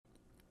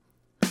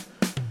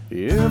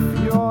If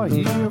you're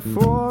here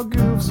for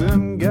goofs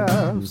and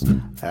gaffs,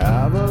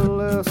 have a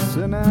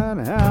listen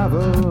and have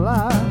a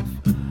laugh.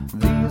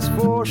 These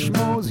four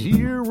schmoes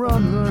here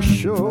run the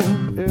show.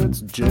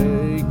 It's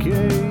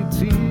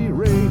JKT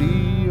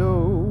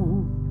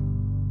Radio.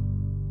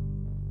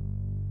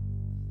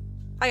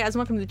 Hi guys,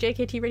 welcome to the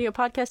JKT Radio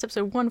Podcast,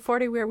 episode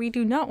 140, where we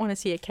do not want to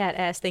see a cat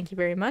ass. Thank you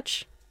very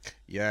much.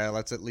 Yeah,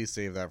 let's at least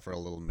save that for a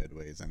little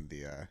midways in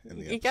the episode.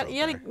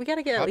 We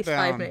gotta get at least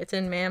 5 minutes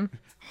in, ma'am.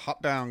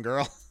 Hop down,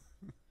 girl.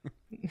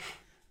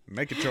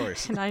 Make a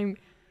choice. And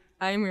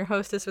I'm your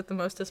hostess with the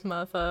mostest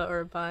muffa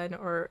or bun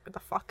or the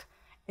fuck.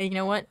 And you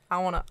know what? I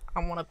wanna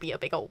be a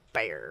big old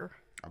bear.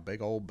 A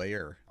big old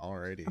bear,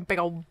 alrighty. A big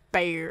old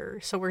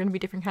bear. So we're gonna be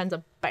different kinds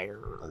of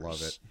bears. I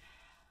love it.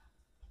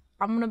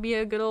 I'm gonna be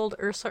a good old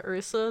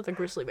Ursa, the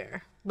grizzly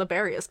bear, the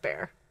beariest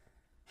bear.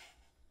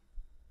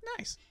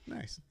 Nice.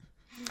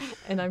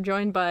 And I'm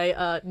joined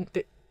by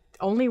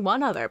only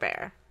one other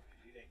bear,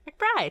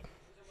 McBride.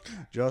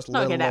 Just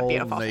Look little at that old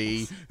beautiful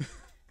me.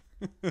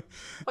 What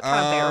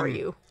kind of bear are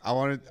you? I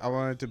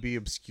wanted to be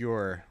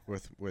obscure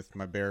with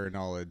my bear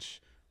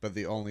knowledge, but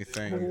the only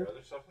thing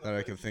that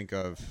I can think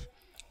of,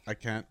 I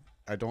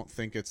don't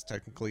think it's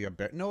technically a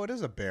bear. No, it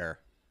is a bear.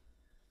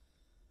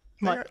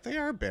 They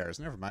are bears.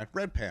 Never mind.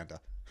 Red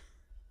panda.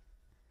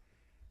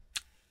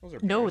 Those are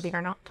bears. No, they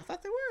are not. I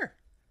thought they were.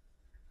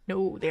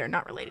 No, they are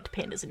not related to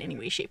pandas in any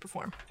way, shape, or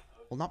form.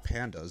 Well, not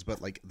pandas,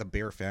 but like the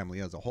bear family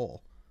as a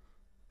whole.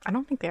 I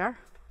don't think they are.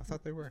 I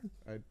thought they were.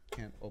 I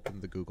can't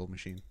open the Google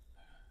machine.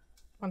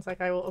 One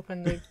sec, I will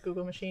open the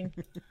Google machine.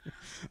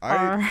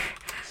 Are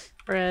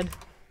red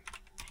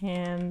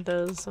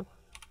pandas of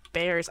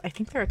bears? I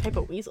think they're a type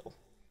of weasel.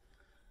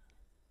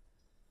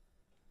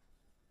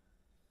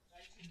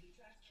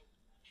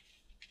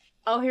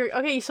 Oh, here.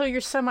 Okay, so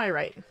you're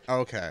semi-right.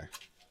 Okay.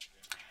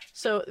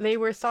 So they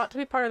were thought to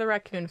be part of the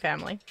raccoon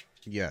family.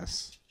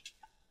 Yes.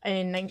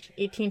 In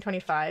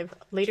 1825,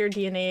 later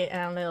DNA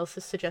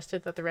analysis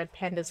suggested that the red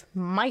pandas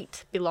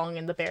might belong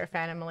in the bear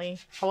family.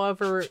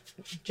 However,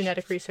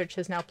 genetic research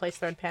has now placed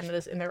the red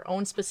pandas in their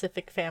own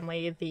specific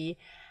family, the,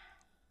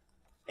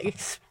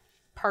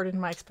 pardon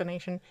my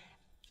explanation,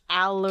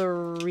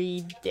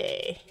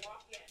 Alaridae.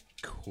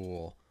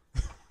 Cool.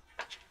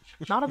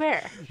 Not a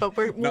bear, but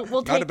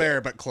we'll take it. Not a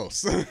bear, but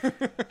close.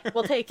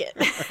 We'll take it.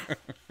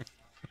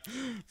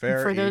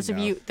 Fair For those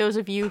enough.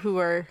 of you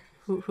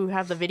who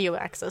have the video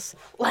access,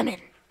 lemon.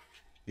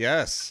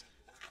 Yes,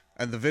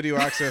 and the video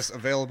access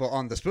available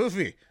on the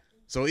spoofy.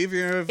 So even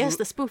if Yes,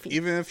 the spoofy.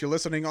 even if you're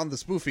listening on the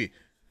spoofy,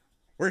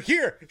 we're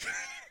here.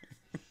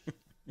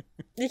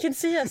 You can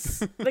see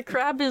us. The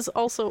crab is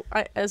also.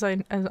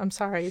 I'm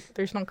sorry.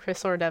 There's no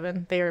Chris or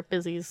Devin. They are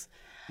busies.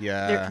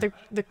 Yeah.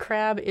 The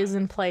crab is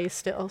in play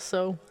still.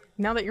 So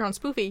now that you're on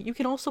spoofy, you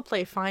can also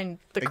find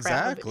the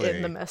crab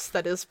in the mess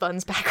that is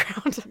Bun's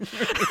background.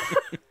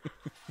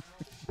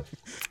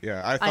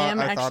 Yeah, I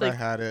thought I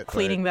had it.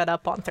 Cleaning that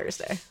up on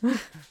Thursday.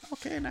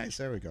 Okay, nice.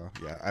 There we go.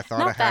 Yeah, I thought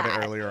Not I had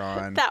that. it earlier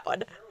on. That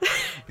one.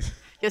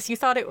 Yes, you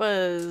thought it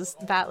was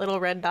that little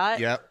red dot.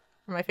 Yep.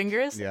 Where my finger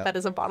is. Yep. That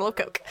is a bottle of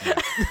Coke.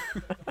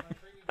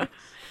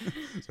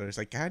 So it's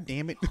like, God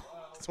damn it,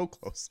 so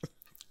close.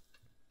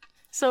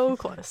 So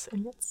close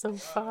and yet so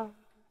far.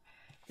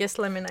 Yes,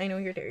 Lemon, I know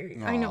you're there.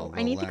 I know.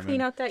 I need to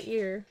clean out that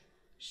ear.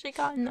 She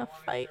got in a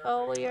fight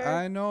earlier.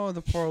 I know,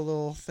 the poor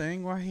little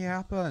thing. What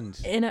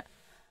happened?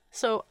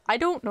 So I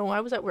don't know.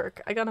 I was at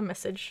work. I got a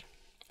message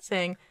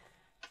saying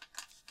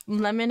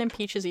Lemon and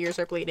Peach's ears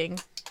are bleeding,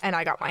 and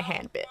I got my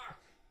hand bit.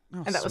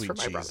 Oh, And that was for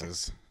sweet my brother.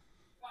 Jesus.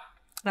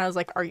 And I was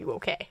like, "Are you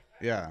okay?"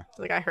 Yeah.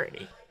 Like, I hurt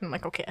you. I'm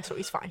like, "Okay, so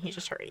he's fine. He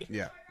just hurt you."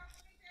 Yeah.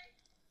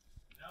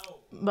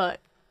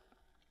 But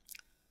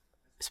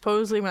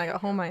supposedly when I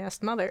got home, I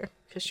asked Mother,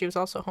 because she was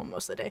also home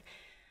most of the day.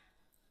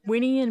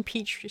 Winnie and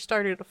Peach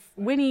started.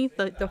 Winnie,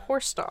 the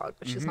horse dog,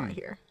 which is not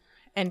here,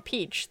 and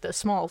Peach, the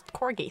small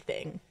corgi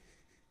thing,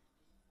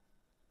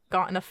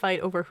 got in a fight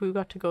over who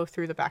got to go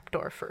through the back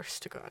door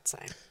first to go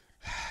outside.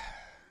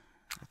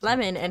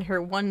 Lemon and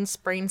her one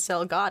brain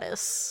cell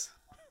goddess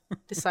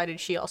decided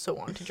she also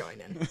wanted to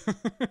join in.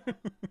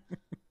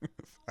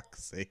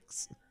 Fuck's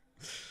sakes.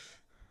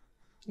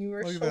 You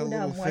were Look at so that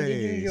dumb. little Why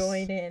did face. you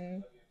join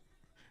in?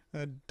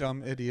 That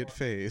dumb idiot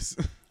face.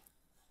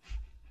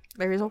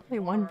 There is only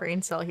one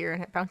brain cell here,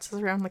 and it bounces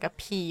around like a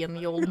pea in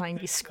the old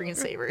 90s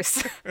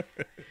screensavers.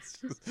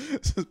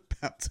 It's just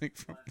bouncing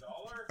from.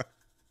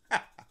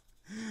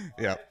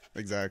 Yeah,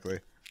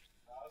 exactly.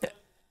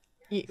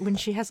 When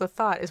she has a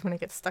thought is when it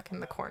gets stuck in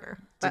the corner.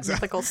 That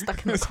mythical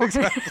stuck in the That's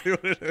corner. exactly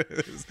what it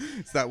is.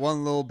 It's that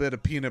one little bit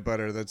of peanut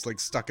butter that's like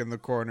stuck in the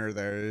corner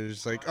there. It's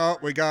just like, oh,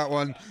 we got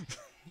one.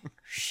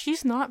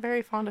 She's not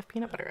very fond of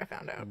peanut butter, I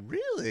found out.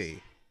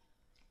 Really?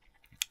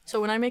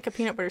 So when I make a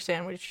peanut butter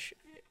sandwich,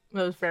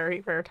 those very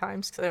rare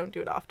times, because I don't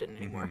do it often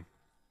anymore,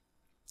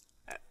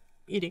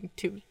 eating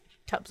 2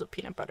 tubs of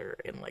peanut butter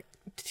in like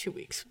 2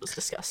 weeks was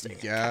disgusting.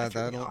 It Yeah,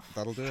 kinda threw me off.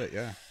 that'll do it.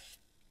 Yeah.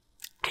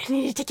 I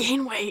needed to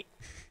gain weight.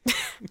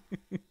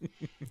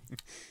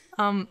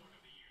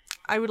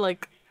 I would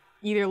like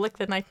either lick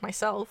the knife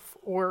myself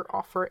or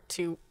offer it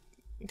to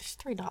there's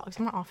 3 dogs.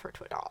 I'm gonna offer it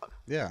to a dog.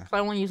 Yeah. So I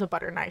only use a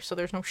butter knife, so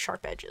there's no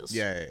sharp edges.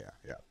 Yeah.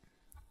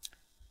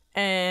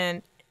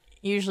 And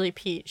usually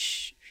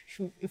Peach,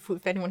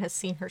 if anyone has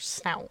seen her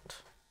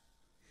snout,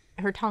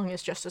 her tongue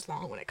is just as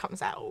long when it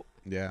comes out.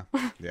 Yeah.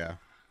 Yeah.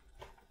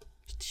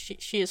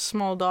 She is a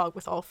small dog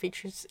with all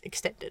features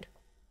extended,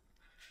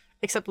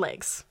 except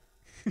legs.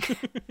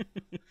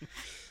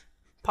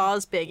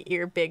 Paws big,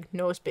 ear big,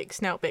 nose big,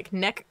 snout big,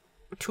 neck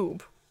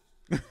tube.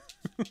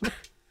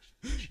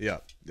 Yeah.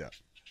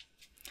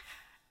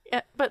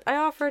 Yeah, but I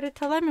offered it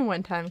to Lemon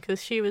one time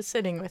because she was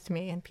sitting with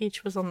me and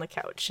Peach was on the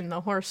couch and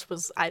the horse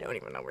was, I don't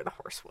even know where the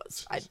horse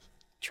was. I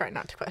try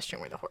not to question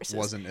where the horse is.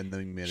 Wasn't in the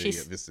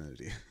immediate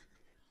vicinity.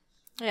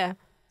 Yeah,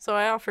 so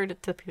I offered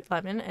it to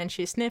Lemon and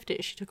she sniffed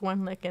it. She took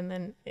one lick and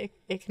then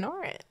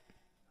ignored it.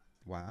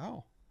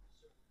 Wow.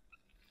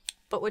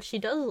 But what she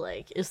does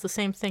like is the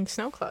same thing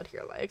Snow Cloud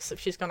here likes if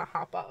she's gonna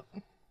hop up.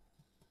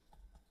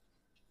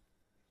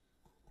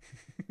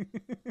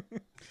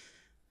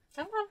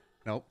 Come on.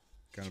 Nope.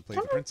 Gotta play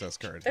the princess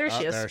card. There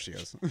she is. There she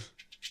is.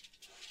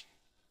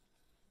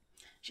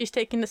 She's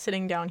taken to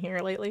sitting down here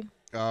lately.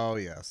 Oh,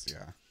 yes,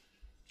 yeah.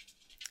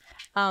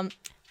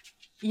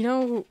 You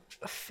know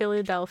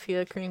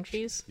Philadelphia cream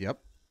cheese? Yep.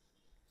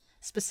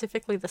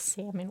 Specifically the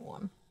salmon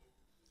one.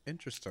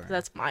 Interesting.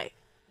 That's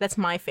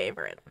my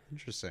favorite.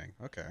 Interesting.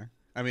 Okay.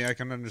 I mean, I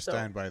can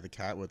understand why the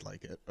cat would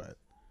like it, but...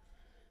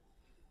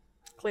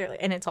 Clearly.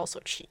 And it's also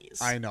cheese.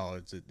 I know.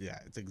 It's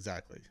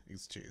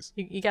cheese.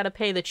 You gotta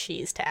pay the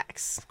cheese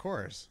tax. Of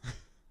course.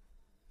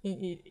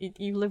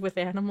 You live with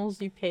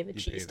animals, you pay the You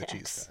cheese pay the tax.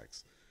 cheese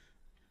tax.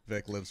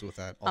 Vic lives with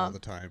that all the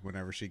time.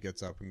 Whenever she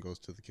gets up and goes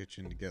to the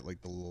kitchen to get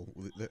like the little,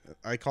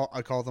 I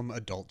call them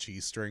adult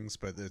cheese strings,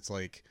 but it's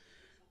like,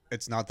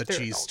 it's not the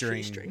cheese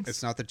string.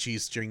 It's not the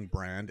cheese string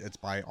brand. It's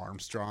by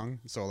Armstrong,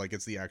 so like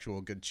it's the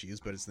actual good cheese,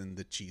 but it's in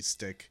the cheese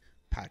stick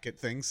packet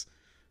things.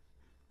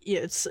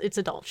 Yeah, it's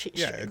adult cheese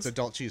strings. Yeah, it's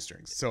adult cheese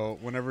strings. So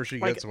whenever she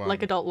gets one,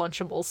 like adult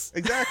Lunchables.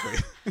 Exactly.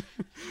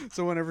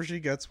 So whenever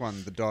she gets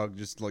one, the dog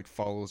just like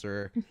follows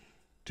her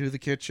to the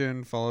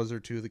kitchen, follows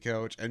her to the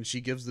couch, and she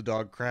gives the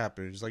dog crap.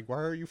 And she's like, "Why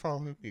are you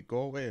following me?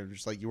 Go away!" And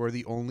she's like, "You are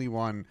the only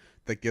one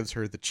that gives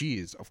her the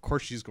cheese. Of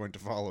course she's going to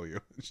follow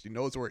you. She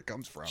knows where it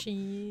comes from."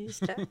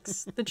 Cheese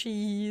tax. The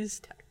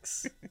cheese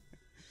tax.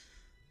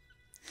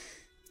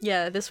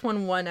 Yeah, this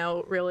one won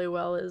out really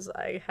well. Is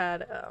I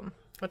had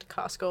went to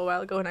Costco a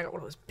while ago and I got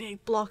one of those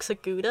big blocks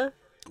of Gouda.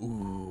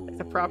 Ooh,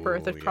 The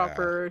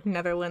proper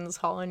Netherlands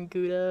Holland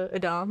Gouda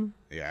Edam.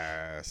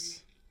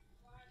 Yes.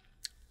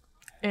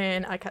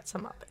 And I cut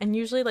some up. And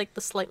usually like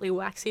the slightly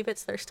waxy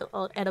bits, they're still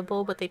all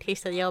edible, but they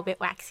taste a little bit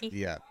waxy.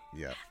 Yeah.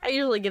 I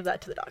usually give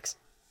that to the dogs.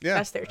 Yeah.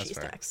 That's their cheese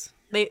tax.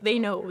 They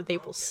know they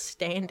will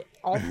stand,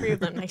 all 3 of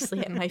them,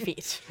 nicely at my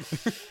feet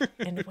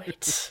and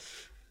wait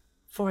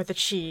for the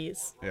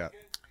cheese. Yeah.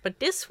 But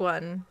this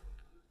one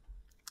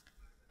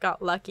got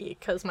lucky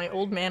because my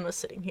old man was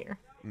sitting here.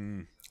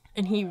 And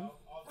he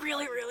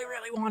really, really,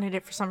 really wanted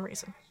it for some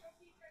reason.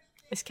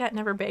 This cat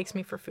never begs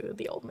me for food,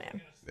 the old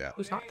man. Yeah.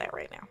 Who's not there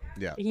right now.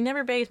 Yeah. He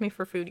never begs me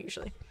for food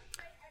usually.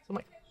 So I'm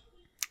like,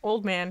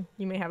 old man,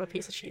 you may have a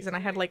piece of cheese. And I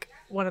had like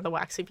one of the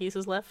waxy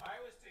pieces left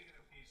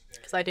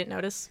because I didn't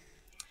notice.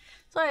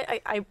 So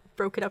I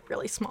broke it up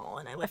really small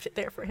and I left it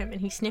there for him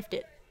and he sniffed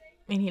it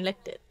and he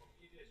licked it.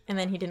 And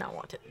then he did not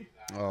want it.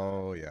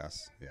 Oh,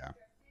 yes. Yeah.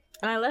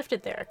 And I left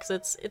it there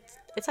because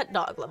it's at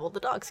dog level. The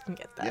dogs can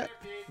get that.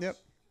 Yep.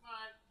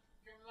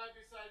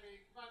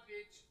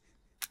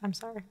 I'm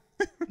sorry.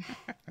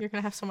 You're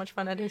going to have so much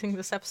fun editing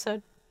this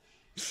episode.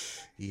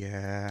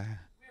 Yeah.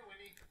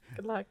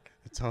 Good luck.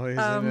 It's always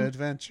an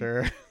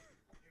adventure.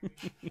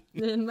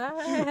 In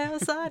my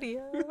house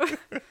audio.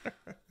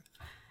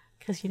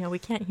 Because, we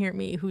can't hear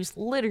me, who's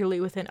literally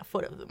within a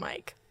foot of the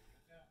mic.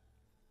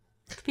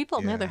 The people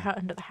on the other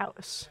end of the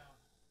house.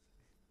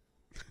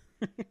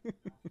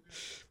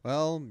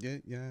 Well,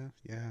 yeah.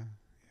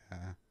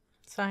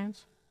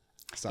 Science.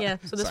 Yeah,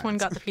 so this one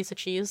got the piece of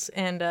cheese,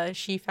 and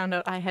she found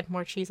out I had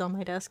more cheese on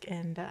my desk,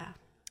 and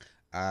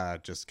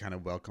just kind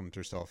of welcomed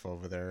herself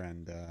over there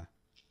and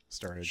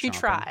started. She chomping.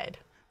 tried.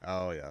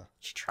 Oh yeah.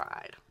 She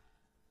tried.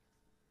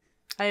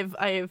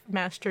 I've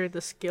mastered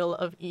the skill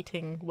of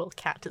eating while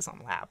cat is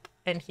on lap,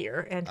 and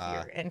here, and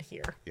here, and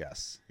here.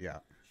 Yes. Yeah.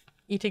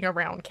 Eating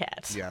around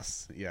cat.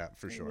 Yes. Yeah.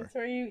 For sure. Is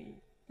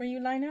where you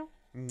lie now?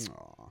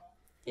 Aw.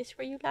 This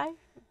where you lie?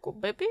 Go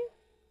baby.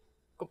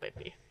 Go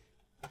baby.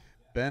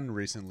 Ben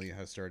recently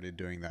has started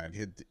doing that.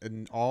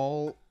 In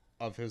all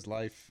of his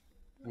life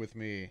with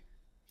me,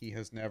 he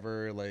has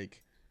never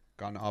like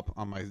gone up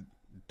on my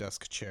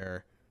desk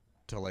chair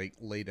to like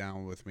lay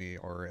down with me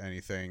or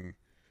anything,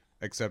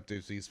 except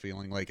if he's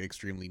feeling like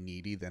extremely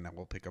needy. Then I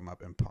will pick him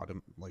up and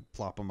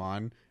plop him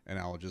on, and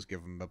I will just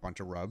give him a bunch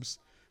of rubs.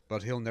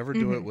 But he'll never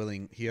do it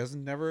willing. He has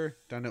never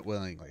done it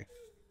willingly.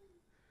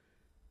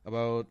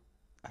 About,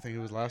 I think it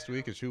was last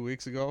week or 2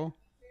 weeks ago.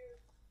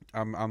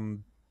 I'm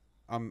on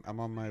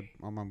my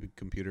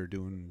computer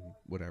doing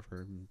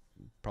whatever.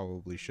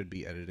 Probably should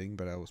be editing,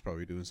 but I was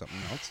probably doing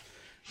something else.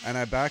 And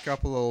I back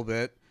up a little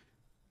bit,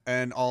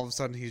 and all of a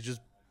sudden he's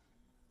just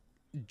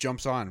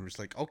jumps on. We're just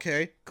like,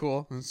 okay,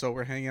 cool. And so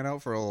we're hanging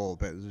out for a little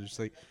bit. It's just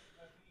like,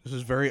 this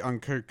is very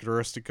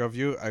uncharacteristic of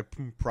you. I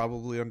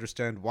probably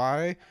understand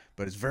why,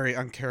 but it's very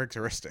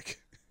uncharacteristic.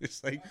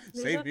 It's like,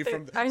 save me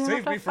from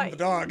the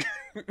dog.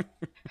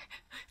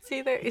 It's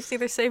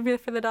either save me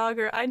for the dog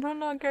or I no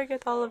longer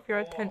get all of your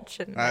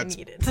attention I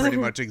needed. Pretty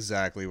much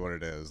exactly what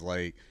it is.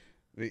 Like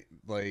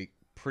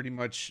pretty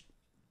much,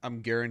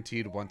 I'm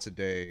guaranteed once a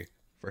day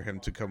for him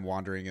to come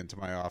wandering into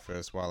my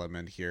office while I'm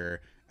in here,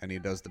 and he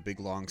does the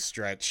big long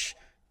stretch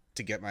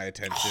to get my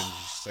attention.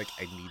 He's just like,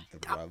 I need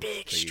the rub,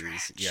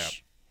 please.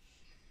 Stretch.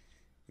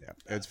 Yeah,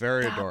 it's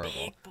very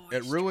adorable.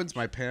 It ruins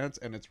my pants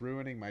and it's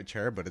ruining my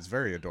chair, but it's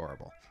very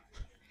adorable.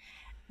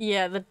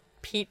 Yeah, the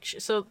Peach.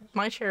 So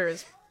my chair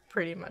is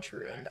pretty much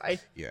ruined. I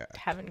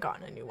haven't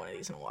gotten a new one of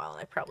these in a while, and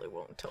I probably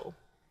won't until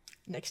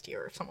next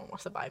year if someone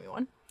wants to buy me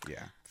one.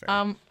 Yeah.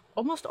 Fair.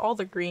 Almost all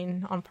the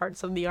green on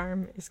parts of the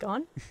arm is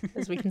gone,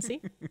 as we can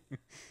see.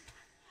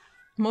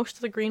 Most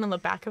of the green on the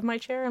back of my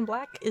chair in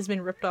black has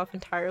been ripped off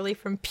entirely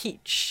from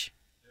Peach,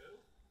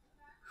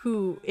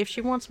 who, if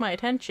she wants my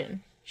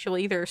attention, she'll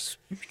either,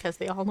 because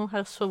they all know how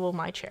to swivel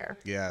my chair.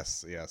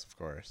 Yes, of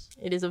course.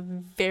 It is a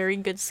very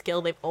good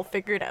skill they've all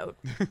figured out.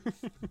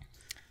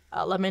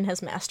 Lemon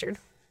has mastered.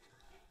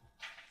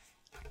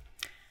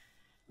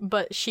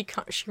 But she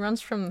runs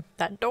from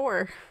that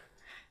door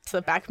to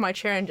the back of my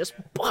chair and just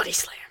body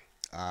slam.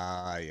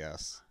 Ah,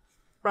 yes.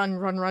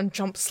 Run,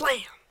 jump, slam.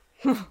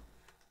 And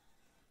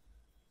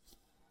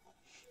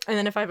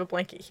then if I have a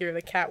blanket here,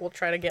 the cat will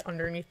try to get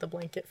underneath the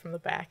blanket from the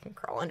back and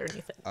crawl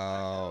underneath it.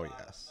 Oh,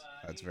 yes.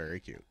 That's very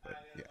cute, but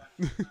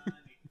yeah.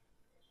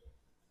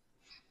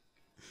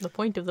 The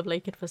point of the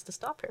blanket was to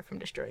stop her from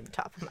destroying the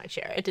top of my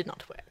chair. It did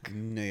not work.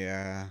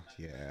 Yeah.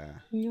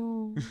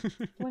 No.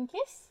 One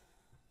kiss?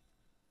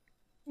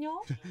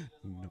 No?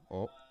 No.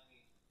 Oh.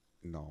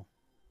 No.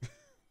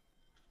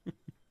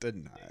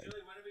 Denied.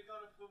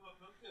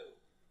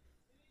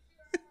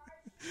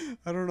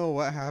 I don't know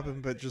what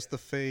happened, but just the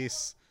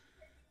face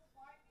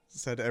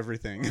said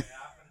everything.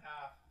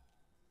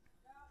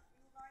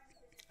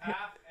 I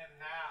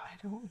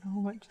don't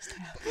know what just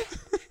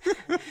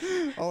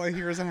happened. All I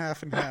hear is a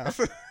half and half.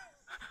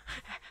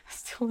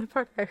 That's the only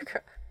part I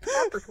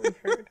properly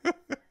heard.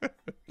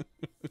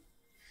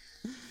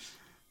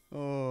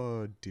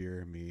 Oh,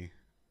 dear me.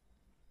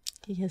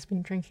 He has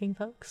been drinking,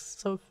 folks.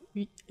 So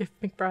if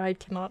McBride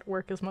cannot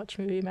work as much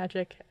movie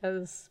magic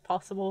as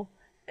possible,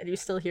 and you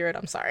still hear it,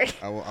 I'm sorry.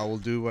 I will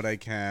do what I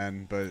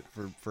can, but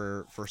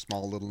for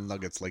small little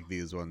nuggets like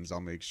these ones,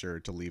 I'll make sure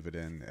to leave it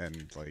in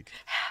and like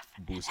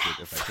boost it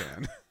if I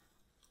can.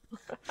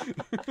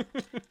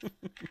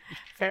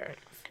 Fair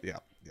enough. Yeah.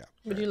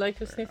 Would you like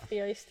to sniff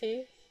the iced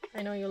tea?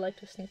 I know you like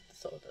to sniff the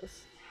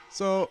sodas.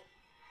 So,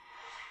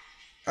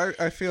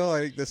 I feel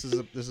like this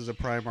is a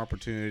prime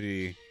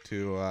opportunity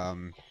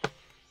to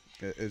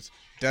it's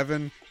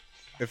Devin,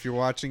 if you're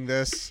watching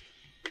this,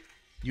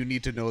 you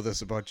need to know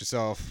this about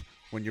yourself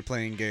when you're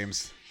playing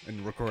games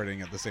and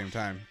recording at the same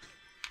time.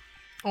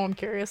 Oh, I'm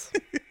curious.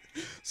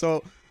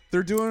 So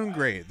they're doing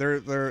great.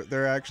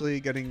 They're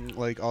actually getting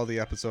like all the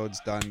episodes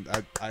done.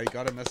 I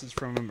got a message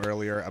from him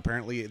earlier.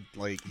 Apparently,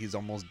 like he's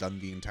almost done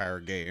the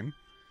entire game.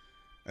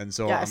 And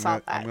so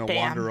I'm gonna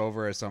wander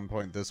over at some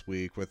point this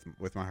week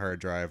with my hard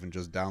drive and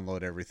just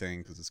download everything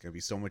because it's gonna be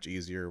so much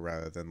easier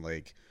rather than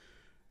like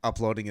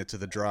uploading it to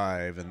the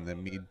drive and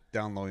then me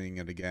downloading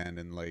it again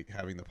and like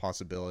having the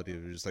possibility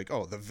of just like,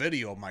 oh, the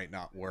video might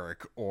not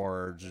work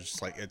or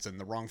just like it's in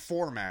the wrong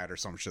format or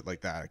some shit like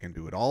that. I can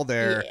do it all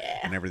there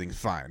and everything's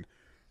fine.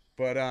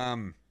 But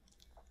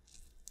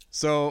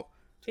so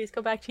please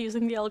go back to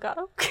using the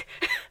Elgato.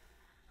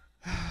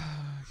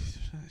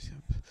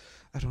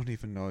 I don't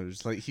even know.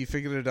 It's like he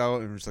figured it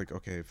out and was like,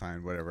 okay,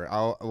 fine, whatever.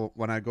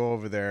 When I go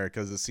over there,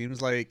 because it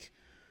seems like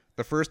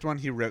the first one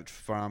he ripped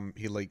from,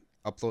 he like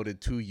uploaded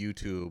to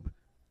YouTube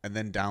and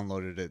then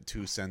downloaded it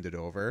to send it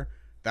over.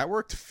 That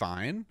worked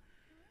fine.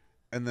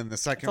 And then the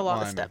second one, it's a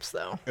lot of steps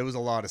though. It was a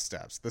lot of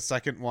steps. The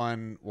second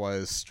one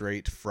was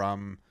straight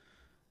from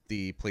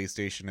the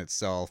PlayStation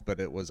itself,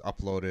 but it was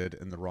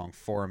uploaded in the wrong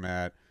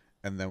format.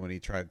 And then when he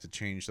tried to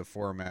change the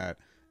format,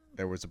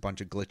 there was a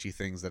bunch of glitchy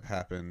things that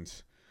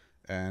happened.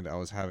 And I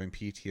was having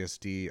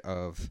PTSD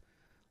of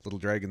Little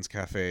Dragon's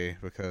Cafe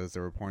because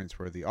there were points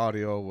where the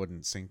audio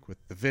wouldn't sync with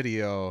the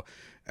video.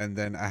 And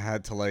then I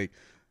had to like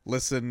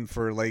listen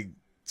for like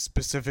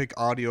specific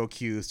audio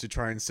cues to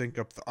try and sync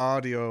up the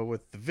audio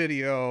with the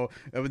video.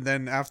 And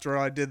then after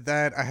I did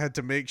that, I had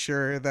to make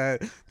sure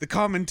that the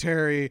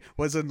commentary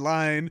was in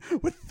line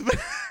with the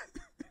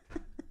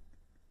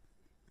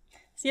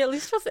See, at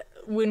least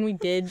when we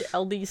did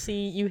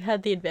LDC, you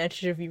had the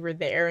advantage of you were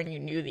there and you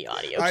knew the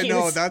audio cues. I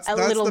know, that's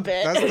the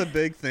bit.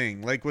 big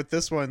thing. Like with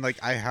this one, like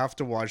I have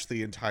to watch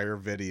the entire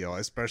video,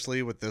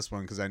 especially with this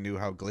one because I knew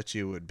how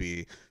glitchy it would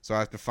be. So I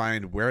have to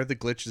find where the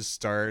glitches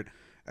start,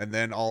 and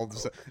then all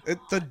of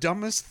the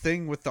dumbest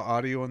thing with the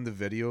audio and the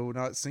video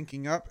not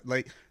syncing up.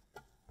 Like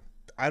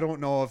I don't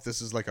know if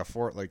this is like a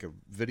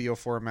video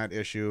format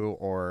issue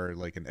or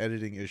like an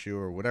editing issue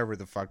or whatever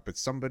the fuck, but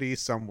somebody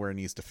somewhere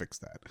needs to fix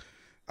that.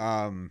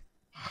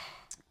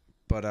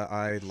 But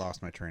I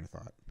lost my train of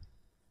thought.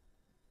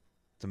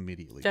 It's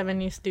immediately Devin gone.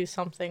 needs to do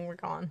something. We're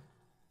gone.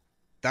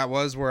 That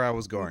was where I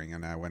was going,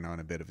 and I went on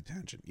a bit of a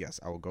tangent. Yes,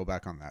 I will go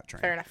back on that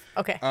train. Fair enough.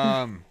 Okay.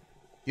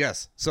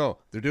 Yes. So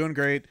they're doing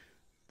great.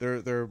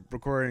 They're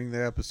recording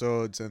the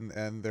episodes,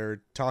 and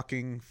they're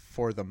talking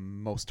for the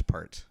most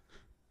part.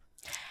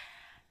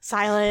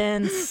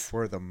 Silence.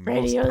 For the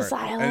most Radio part.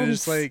 silence. And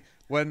it's like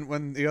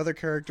when the other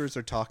characters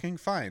are talking,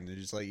 fine.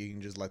 It's just like you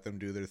can just let them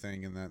do their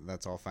thing, and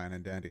that's all fine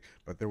and dandy.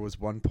 But there was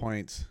one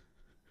point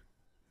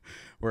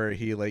where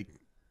he like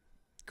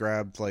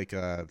grabbed like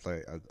a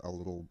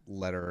little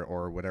letter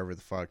or whatever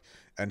the fuck,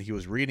 and he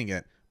was reading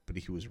it, but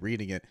he was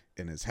reading it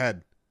in his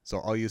head. So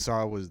all you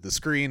saw was the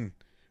screen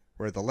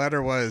where the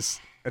letter was,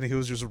 and he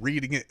was just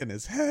reading it in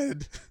his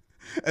head.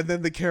 And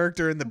then the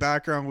character in the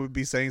background would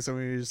be saying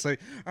something, and you're just like,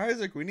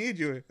 Isaac, we need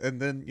you.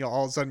 And then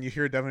all of a sudden you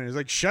hear Devin, and he's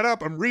like, shut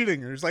up, I'm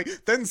reading. And he's like,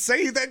 then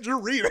say that you're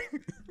reading.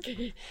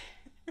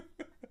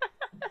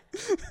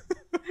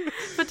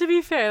 But to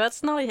be fair,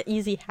 that's not an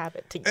easy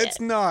habit to get. It's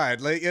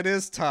not. Like, it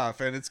is tough,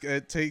 and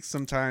it takes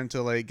some time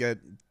to like get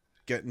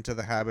into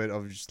the habit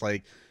of just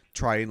like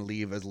try and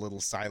leave as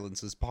little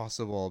silence as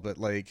possible. But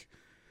like,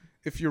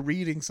 if you're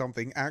reading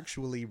something,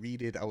 actually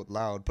read it out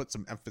loud. Put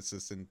some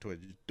emphasis into it.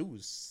 Do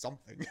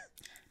something.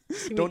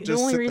 Don't just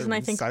the only sit reason there I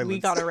in think we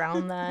silence. got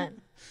around that,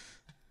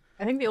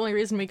 I think the only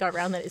reason we got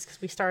around that is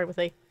because we started with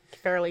a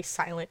fairly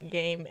silent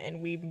game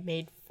and we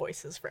made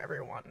voices for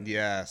everyone.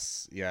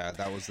 Yes, yeah,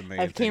 that was the main.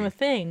 That became a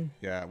thing.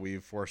 Yeah, we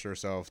forced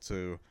ourselves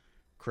to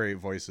create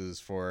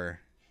voices for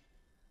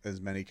as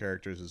many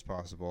characters as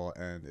possible,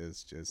 and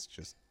it's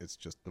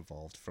just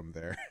evolved from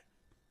there.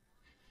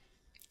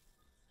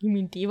 You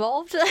mean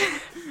devolved?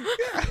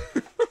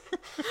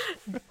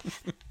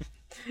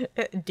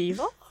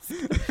 Devolved?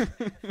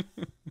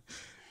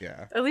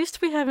 Yeah. At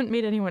least we haven't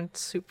made anyone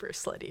super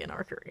slutty in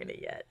Ocarina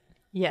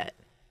yet.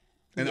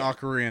 In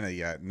Ocarina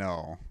yet,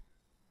 no.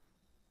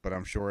 But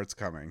I'm sure it's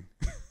coming.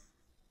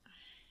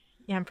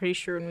 Yeah, I'm pretty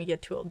sure when we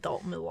get to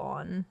adult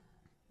Milan.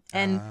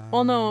 And,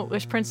 well, no, it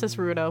was Princess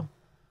Ruto.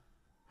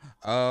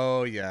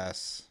 Oh,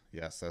 yes.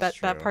 Yes, that's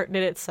true. That part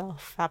did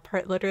itself. That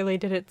part literally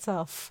did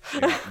itself.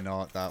 Yeah,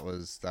 no, that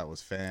was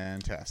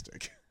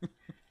fantastic.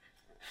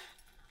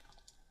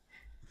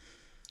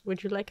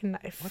 Would you like a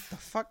knife? What the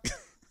fuck?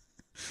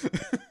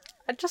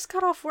 I just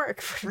got off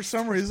work. For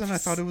some reason, I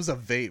thought it was a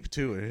vape,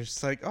 too. It's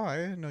just like, oh, I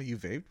didn't know you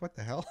vaped. What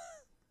the hell?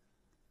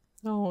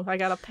 No, I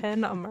got a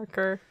pen, a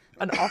marker,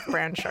 an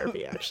off-brand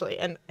Sharpie, actually,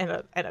 and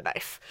a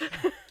knife.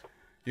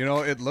 You know,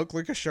 it looked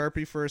like a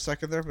Sharpie for a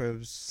second there, but it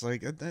was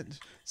like,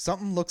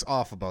 something looks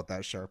off about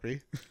that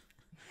Sharpie.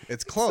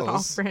 It's close.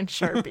 It's an off-brand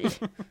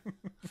Sharpie.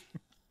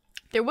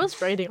 There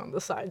was writing on the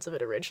sides of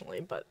it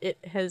originally, but it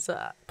has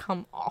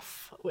come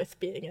off with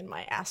being in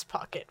my ass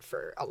pocket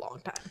for a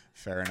long time.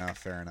 Fair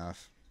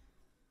enough.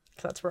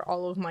 So that's where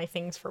all of my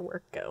things for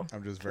work go.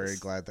 I'm just very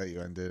glad that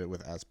you ended it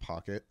with ass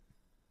pocket.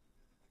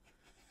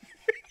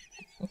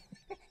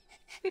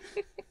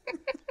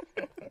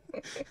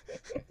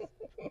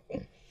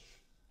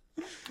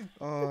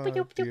 Oh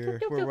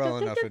dear, we're well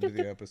enough into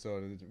the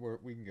episode.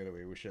 We can get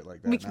away with shit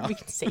like that now. We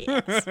can say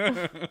yes.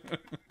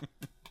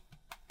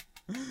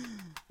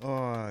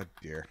 Oh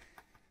dear.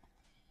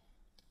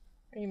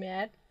 Are you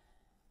mad?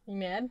 You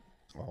mad?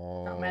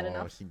 Oh, Not mad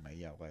enough. he may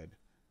yell.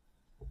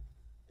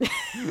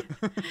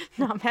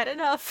 Not mad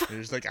enough.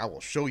 He's like, I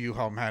will show you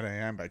how mad I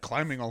am by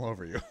climbing all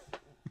over you.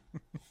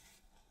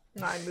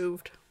 No, I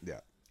moved. Yeah.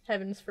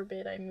 Heavens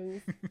forbid I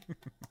move.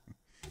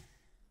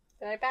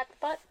 Did I bat the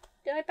butt?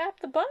 Did I bat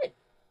the butt?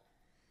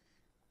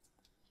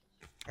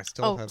 I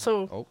still have.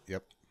 so- Oh,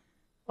 yep.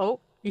 Oh,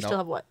 you Nope. still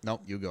have what?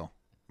 Nope, you go.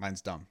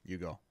 Mine's dumb. You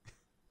go.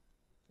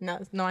 No,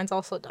 mine's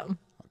also dumb.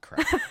 Oh,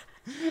 crap.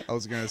 I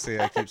was going to say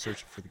I keep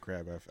searching for the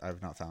crab.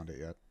 I've not found it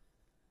yet.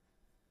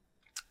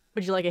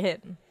 Would you like a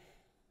hint?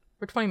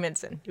 We're 20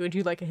 minutes in. Would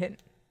you like a hint?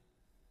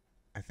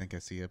 I think I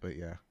see it, but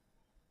yeah.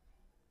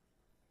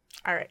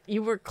 All right,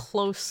 you were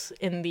close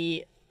in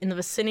the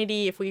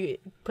vicinity. If we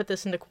put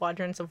this into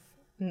quadrants of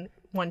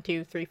 1,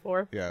 2, 3,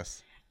 4,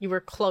 Yes. you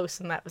were close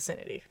in that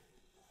vicinity.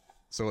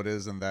 So it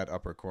is in that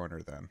upper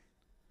corner then.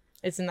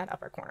 It's in that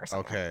upper corner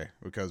somewhere. Okay,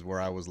 because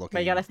where I was looking,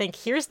 But you gotta think.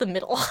 Here's the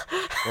middle.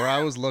 where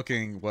I was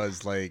looking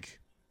was like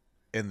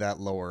in that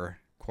lower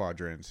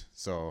quadrant.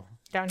 So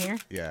Down here.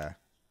 yeah.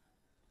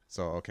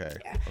 So okay.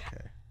 Yeah.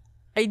 Okay.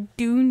 I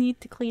do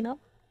need to clean up,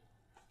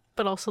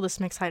 but also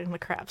this makes hiding the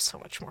crabs so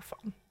much more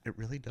fun. It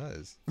really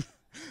does.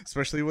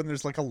 Especially when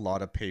there's like a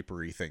lot of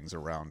papery things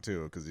around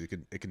too, because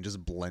it can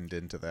just blend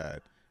into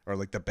that, or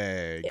like the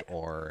bag,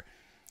 or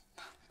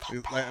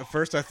like, at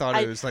first I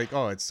thought it was like,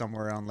 oh, it's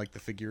somewhere on like the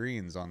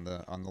figurines on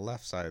the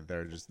left side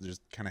there,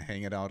 just kind of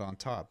hang it out on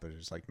top. But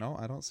it's like, no,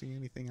 I don't see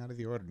anything out of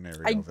the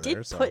ordinary I over there.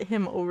 did So put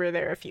him over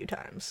there a few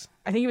times.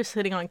 I think he was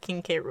sitting on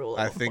King K. Rool.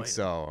 I think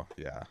so.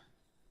 Yeah.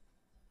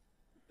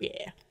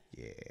 Yeah.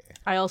 Yeah.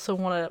 I also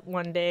want to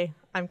one day.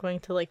 I'm going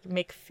to like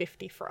make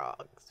 50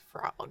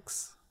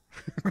 frogs.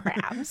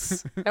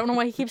 crabs. I don't know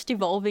why he keeps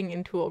devolving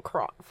into a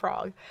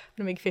frog. I'm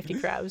gonna make 50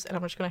 crabs, and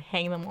I'm just gonna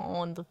hang them all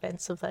on the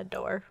vents of that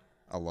door.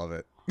 I love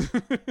it.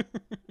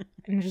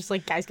 And just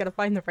like, guys, gotta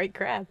find the right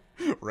crab.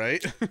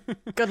 Right?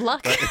 Good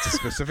luck. But it's a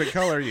specific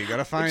color. You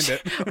gotta find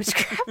it. Which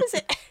crab is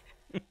it?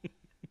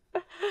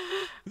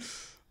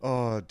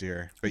 Oh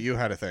dear. But you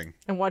had a thing.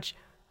 And watch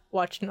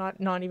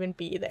not even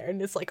be there,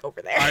 and it's like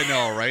over there. I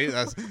know, right?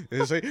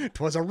 It's like,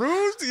 'twas a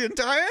ruse the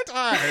entire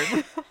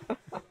time.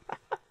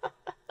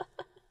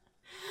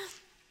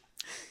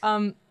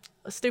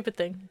 A stupid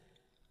thing.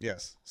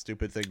 Yes.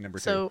 Stupid thing number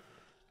 2. So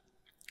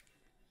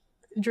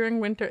during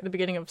winter, the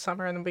beginning of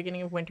summer and the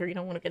beginning of winter,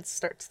 when it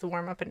starts to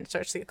warm up and it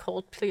starts to get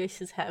cold,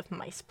 places have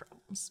mice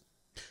problems.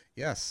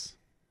 Yes.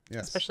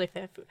 Yes. Especially if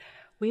they have food.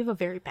 We have a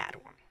very bad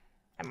one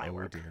at my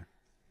work. Dear.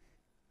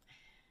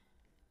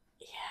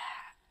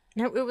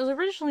 Now, it was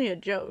originally a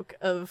joke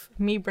of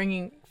me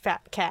bringing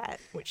Fat Cat,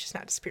 which is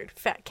now disappeared,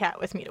 Fat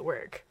Cat with me to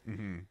work.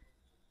 Mm-hmm.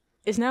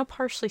 Is now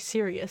partially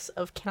serious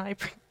of can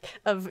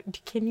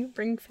you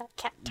bring Fat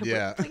Cat to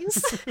work,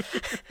 please?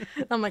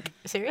 I'm like,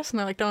 serious? And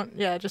they're like,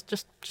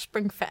 just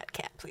bring Fat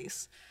Cat,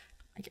 please.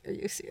 Like, are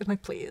you serious? I'm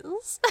like,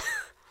 please?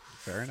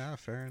 Fair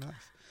enough.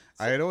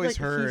 I had always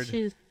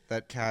heard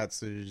that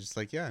cats are just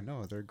like,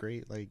 they're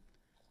great, like,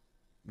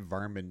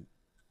 varmint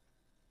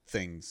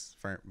things,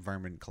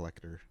 varmint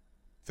collector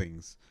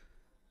things.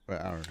 But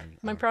I don't know.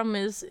 My problem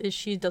is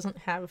she doesn't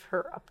have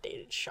her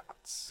updated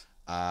shots.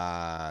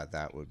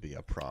 That would be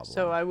a problem.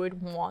 So I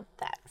would want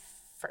that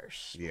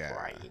first before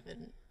I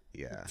even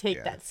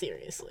take that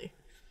seriously.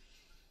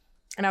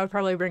 And I would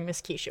probably bring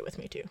Miss Keisha with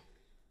me too.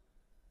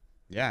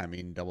 Yeah, I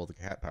mean, double the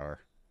cat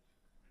power.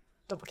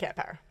 Double cat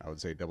power. I would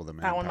say double the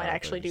man That one power, might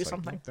actually do like,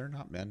 something. They're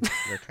not men,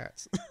 they're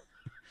cats.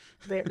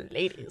 They're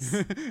ladies.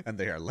 And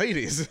they are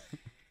ladies.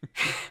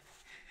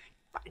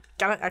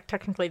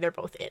 Technically, they're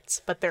both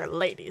its, but they're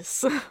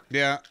ladies.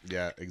 Yeah,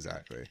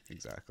 exactly.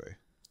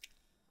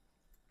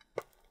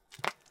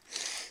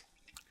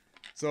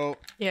 So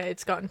yeah,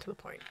 it's gotten to the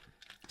point.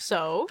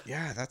 So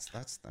yeah, that's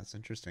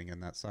interesting,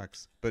 and that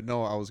sucks. But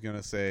no, I was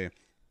gonna say,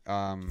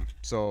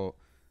 so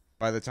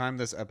by the time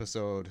this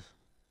episode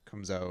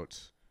comes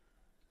out,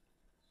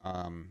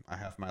 I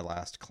have my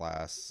last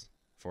class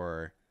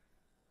for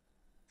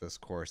this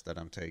course that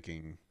I'm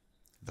taking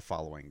the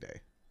following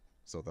day,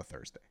 so the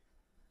Thursday.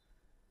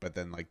 But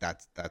then, like,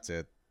 that's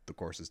it. The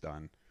course is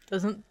done.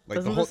 Doesn't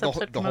this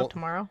episode come out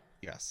tomorrow?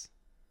 Yes.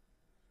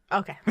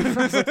 Okay. I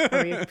was like,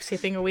 are we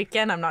skipping a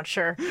weekend? I'm not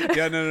sure.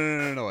 Yeah,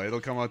 no. It'll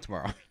come out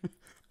tomorrow.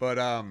 But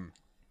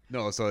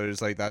no. So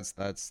there's like that's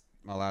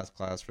my last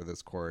class for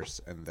this course,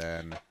 and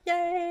then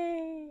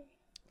yay.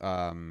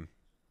 I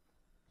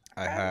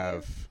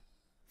have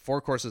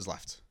 4 courses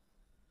left.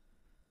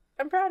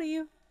 I'm proud of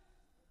you.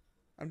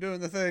 I'm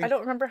doing the thing. I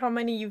don't remember how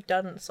many you've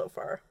done so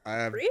far. I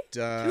have 3?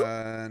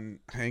 done.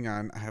 2? Hang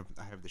on, I have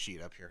the sheet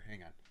up here.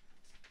 Hang on.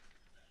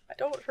 I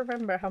don't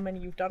remember how many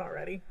you've done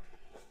already.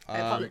 I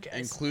apologize.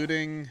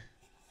 Including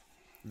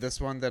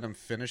this one that I'm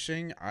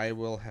finishing, I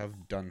will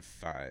have done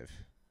 5.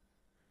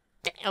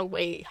 Damn,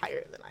 way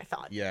higher than I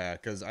thought. Yeah,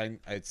 because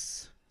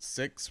it's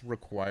 6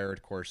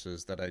 required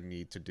courses that I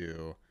need to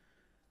do,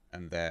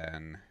 and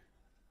then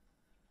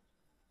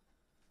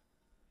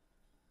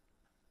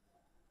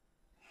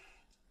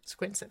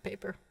Squints at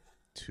paper.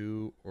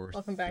 2 or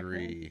Welcome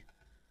 3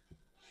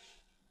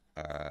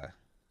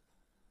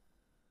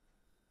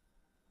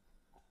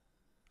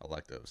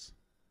 electives.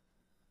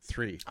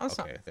 3. Oh, that's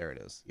okay, not... there it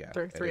is. Yeah,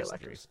 there are 3 it is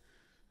electives.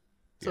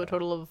 3. So a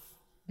total of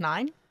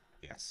 9?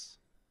 Yes.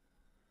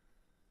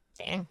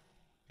 Dang.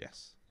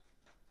 Yes.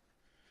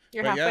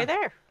 You're But halfway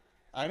there.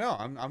 I know.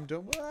 I'm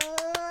doing.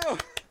 Whoa!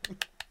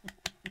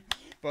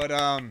 But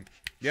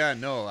yeah,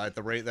 no. At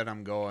the rate that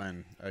I'm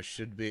going, I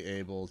should be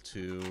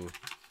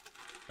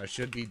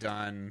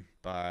done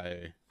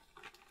by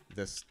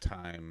this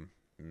time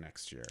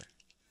next year.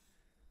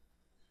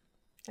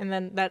 And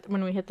then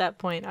when we hit that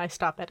point, I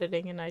stop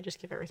editing and I just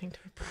give everything to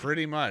her.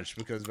 Pretty much,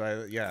 because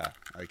I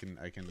can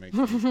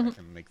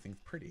make things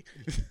pretty.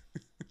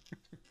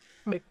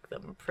 Make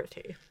them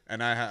pretty.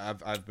 And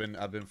I've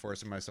been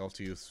forcing myself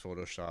to use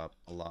Photoshop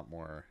a lot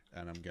more,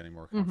 and I'm getting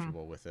more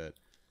comfortable with it.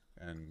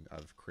 And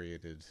I've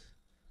created,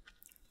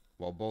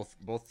 well, both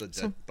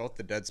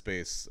the Dead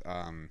Space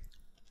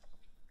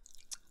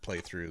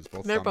playthroughs.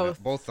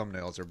 Both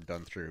thumbnails are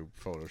done through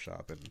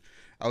Photoshop, and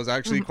I was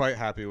actually quite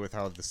happy with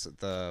how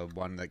the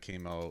one that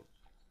came out.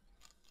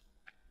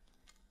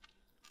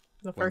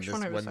 The first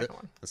one or the second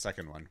one? The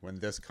second one. When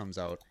this comes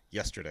out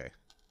yesterday,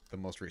 the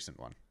most recent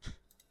one.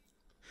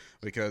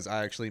 Because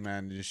I actually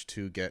managed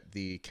to get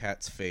the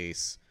cat's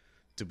face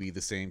to be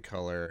the same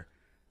color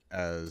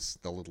as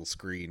the little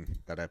screen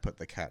that I put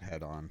the cat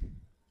head on.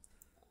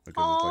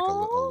 Because it's like a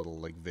little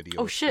like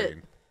video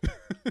screen.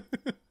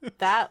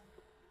 That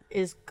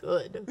is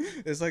good.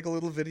 It's like a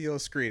little video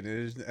screen,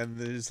 and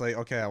it's like,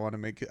 okay, I want to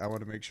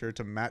make sure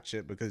to match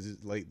it, because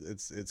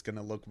it's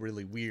gonna look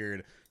really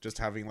weird just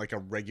having like a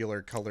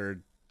regular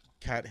colored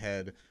cat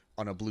head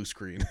on a blue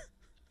screen.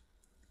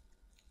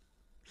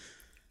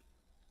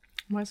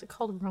 Why is it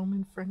called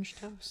Roman French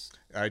toast?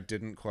 I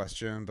didn't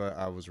question, but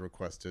I was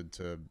requested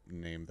to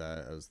name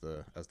that as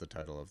the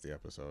title of the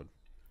episode.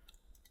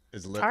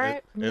 All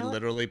right, it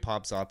literally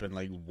pops up in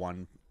like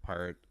one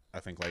part, I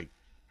think like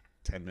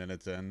 10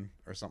 minutes in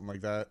or something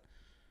like that.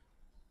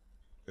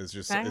 It's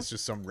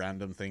just some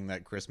random thing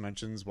that Chris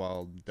mentions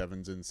while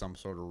Devin's in some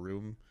sort of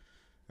room,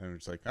 and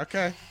it's like,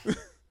 okay.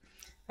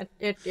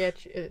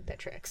 That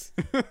tracks.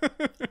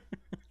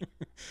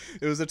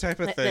 It was the type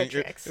of thing.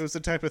 It was the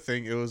type of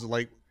thing. It was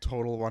like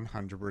total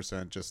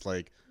 100% just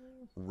like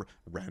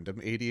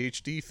random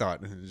ADHD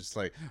thought, and it's just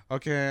like,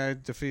 okay, I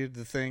defeated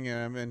the thing, and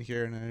I'm in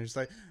here, and it's just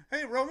like,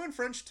 hey, Roman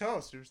French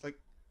toast. You're just like,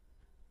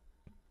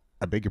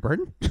 I beg your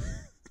pardon,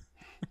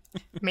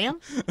 Ma'am?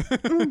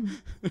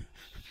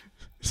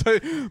 So,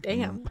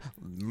 Damn.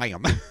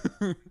 Ma'am.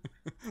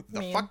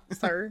 Ma'am, Fuck,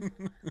 sir.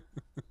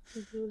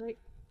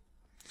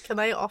 Can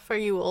I offer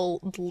you a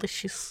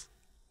delicious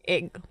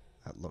egg?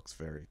 That looks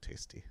very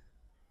tasty.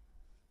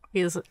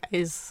 Is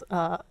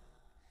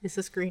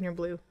this green or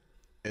blue?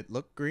 It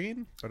looked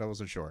green, but I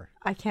wasn't sure.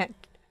 I can't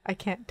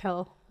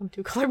tell. I'm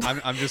too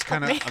colorblind. I'm just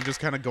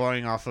kind of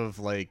going off of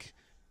like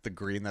the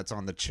green that's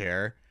on the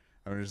chair.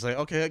 I'm just like,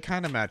 okay, it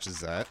kind of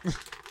matches that.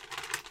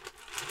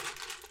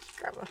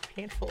 Grab a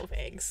handful of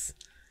eggs.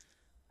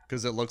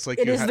 Because it looks like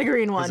it is the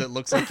green one. Because it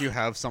looks like you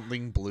have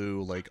something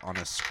blue like on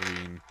a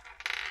screen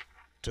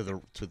to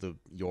the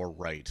your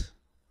right,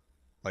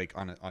 like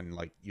on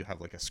like you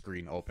have like a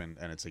screen open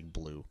and it's like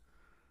blue.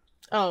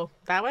 Oh,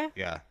 that way?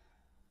 Yeah.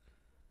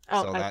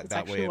 Oh, so it's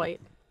actually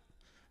white.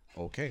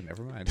 Okay,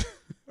 never mind.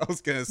 I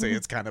was gonna say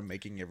it's kind of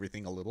making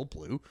everything a little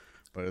blue,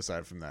 but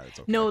aside from that,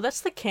 it's okay. No,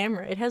 that's the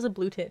camera. It has a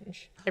blue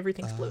tinge.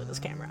 Everything's blue in this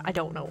camera. I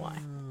don't know why.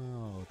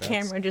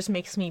 Camera just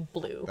makes me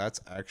blue. That's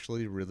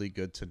actually really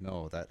good to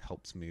know. That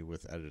helps me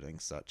with editing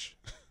such.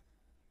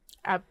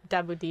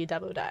 Dabu dee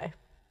dabu die.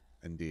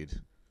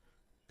 Indeed.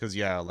 Because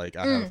yeah, like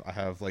I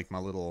have like my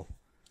little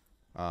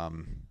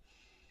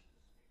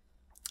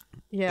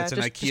yeah, it's an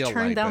just IKEA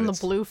turn light, down the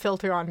but blue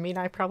filter on me and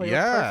I probably look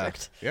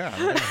perfect. Yeah,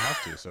 I'm gonna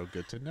have to, so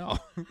good to know.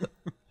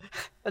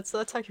 That's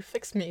how you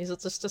fix me, is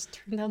just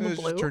turn down the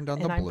blue turn down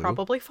the and I'm blue.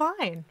 probably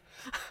fine.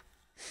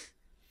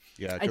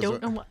 Yeah, I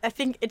don't know what, I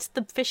think it's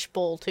the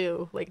fishbowl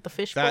too. Like the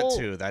fishbowl.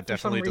 That too, that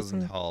definitely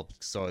doesn't help.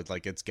 So it's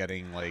like it's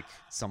getting like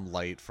some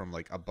light from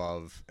like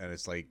above and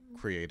it's like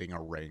creating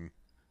a ring.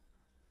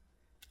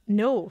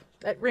 No,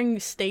 that ring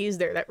stays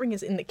there. That ring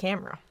is in the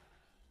camera.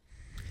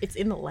 It's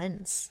in the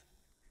lens.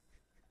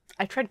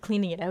 I tried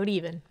cleaning it out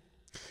even.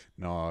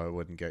 No, it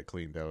wouldn't get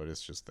cleaned out.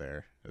 It's just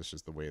there. It's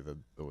just the way the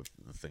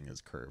thing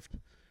is curved.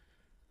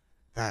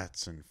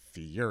 That's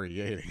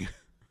infuriating.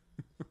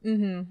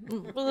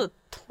 Mm-hmm. It was a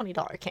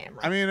 $20 camera.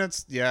 I mean,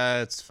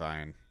 it's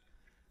fine.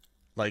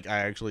 Like, I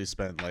actually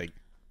spent like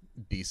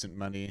decent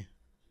money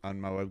on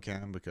my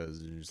webcam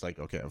because it's just like,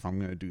 okay, if I'm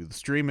gonna do the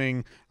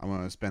streaming, I'm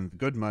gonna spend the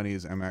good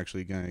monies. I'm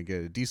actually gonna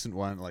get a decent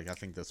one. Like, I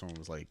think this one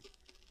was like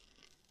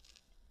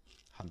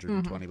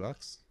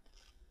 $120,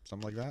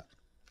 something like that.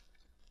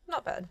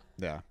 Not bad.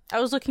 Yeah. I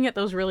was looking at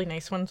those really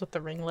nice ones with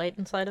the ring light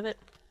inside of it.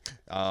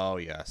 Oh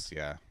yes,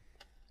 yeah.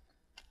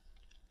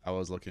 I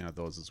was looking at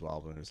those as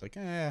well, but it's like,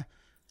 I'm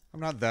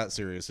not that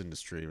serious into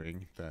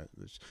streaming.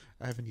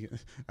 I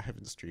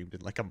haven't streamed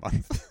in like a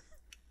month.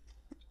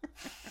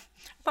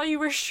 I thought you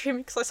were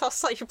streaming because I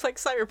saw you playing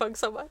Cyberpunk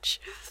so much.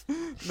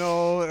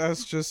 No,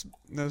 that's just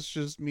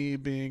me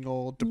being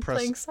old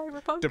Playing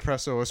Cyberpunk?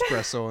 depresso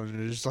espresso,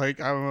 and it's just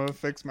like, I'm gonna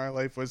fix my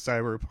life with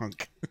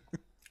Cyberpunk.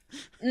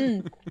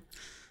 And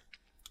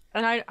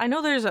I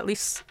know there's at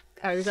least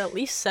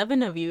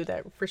 7 of you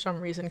that for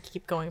some reason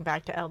keep going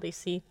back to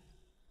LDC.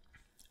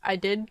 I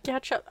did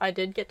catch up. I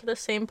did get to the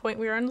same point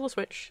we were on the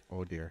Switch.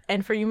 Oh dear.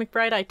 And for you,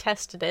 McBride, I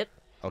tested it.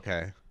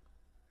 Okay.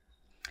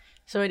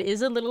 So it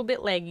is a little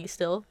bit laggy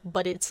still,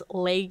 but it's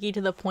laggy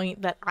to the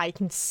point that I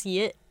can see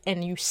it,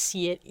 and you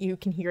see it, you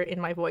can hear it in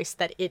my voice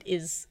that it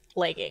is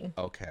lagging.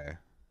 Okay.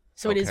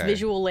 So it is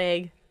visual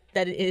lag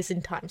that it is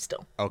in time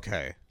still.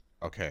 Okay.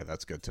 Okay,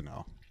 that's good to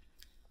know.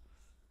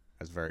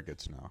 That's very good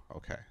to know.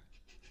 Okay.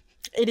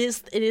 It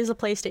is a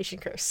PlayStation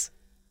curse.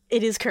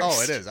 It is cursed.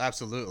 Oh, it is,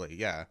 absolutely,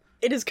 yeah.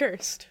 It is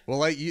cursed. Well,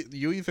 like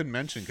you even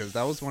mentioned, because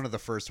that was one of the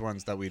first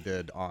ones that we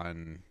did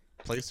on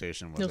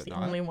PlayStation, was it not? It was the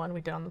only one we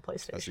did on the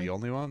PlayStation. That's the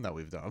only one that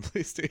we've done on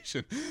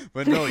PlayStation.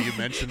 But no, you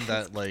mentioned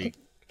that like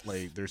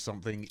there's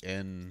something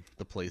in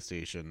the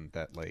PlayStation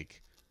that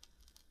like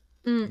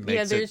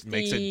makes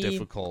it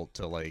difficult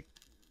to like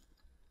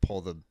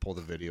pull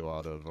the video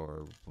out of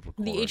or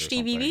record the or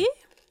HDVV? something.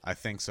 I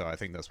think so. I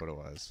think that's what it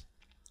was.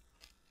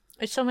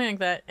 It's something like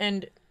that,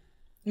 and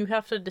you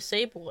have to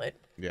disable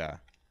it. Yeah.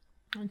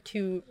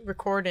 To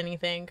record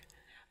anything,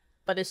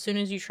 but as soon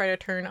as you try to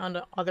turn on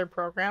to other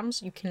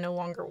programs, you can no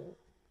longer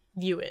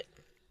view it.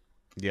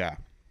 Yeah.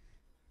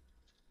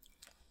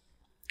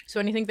 So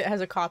anything that has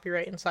a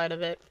copyright inside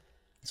of it,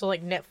 so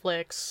like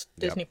Netflix,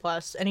 Disney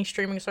Plus, any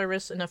streaming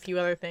service, and a few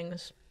other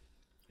things,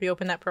 if you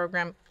open that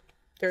program,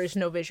 there is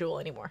no visual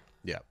anymore.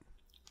 Yeah.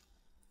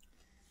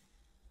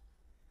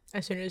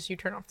 As soon as you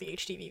turn off the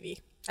HDVV.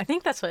 I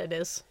think that's what it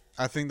is.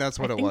 I think that's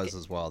what it was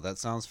as well. That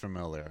sounds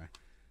familiar.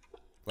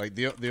 Like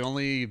the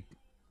only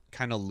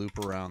kind of loop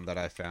around that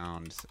I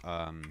found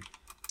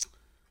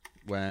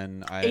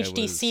when I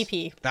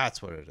HDCP.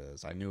 That's what it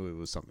is. I knew it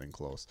was something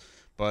close.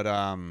 But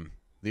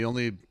the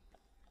only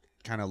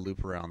kind of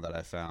loop around that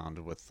I found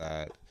with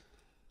that,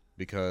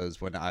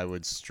 because when I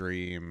would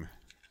stream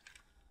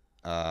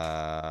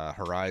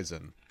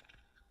Horizon,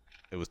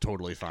 it was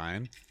totally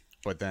fine.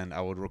 But then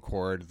I would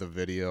record the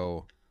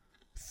video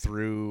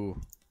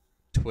through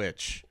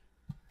Twitch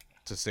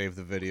to save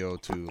the video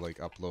to like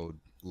upload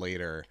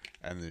later,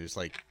 and it's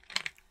like,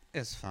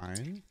 it's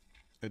fine.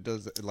 It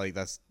does like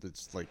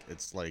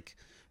it's like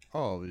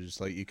oh, it's just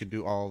like you can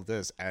do all of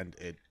this and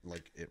it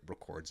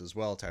records as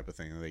well type of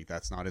thing. Like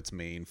that's not its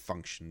main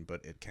function,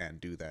 but it can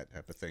do that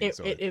type of thing.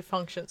 It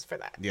functions for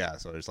that. Yeah,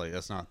 so it's like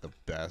that's not the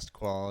best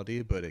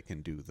quality, but it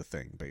can do the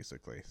thing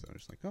basically. So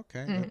it's like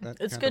okay, that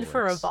It's kinda good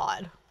for a works.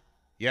 VOD.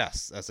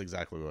 Yes, that's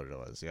exactly what it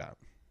was. Yeah.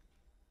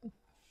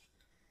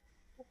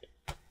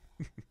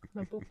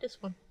 I'm gonna boop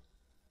this one.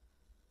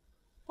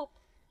 Oh,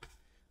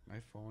 My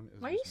phone is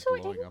Why are you just so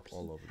blowing up angry?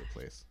 all over the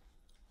place.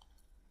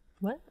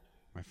 what?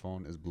 My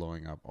phone is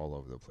blowing up all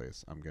over the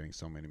place. I'm getting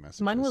so many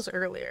messages. Mine was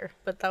earlier,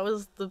 but that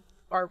was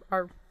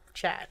our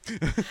chat.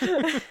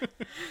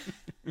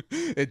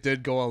 It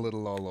did go a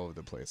little all over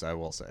the place, I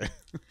will say.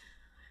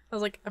 I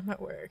was like, I'm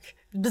at work.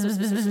 Bzz, bzz,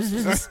 bzz,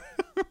 bzz, bzz,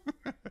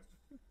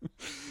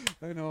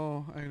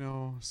 bzz. I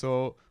know.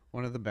 So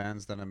one of the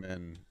bands that I'm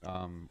in,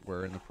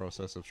 we're in the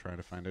process of trying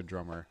to find a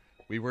drummer.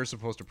 We were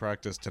supposed to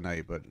practice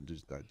tonight, but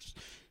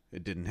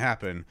it didn't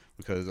happen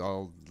because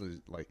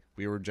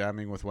we were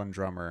jamming with one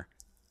drummer,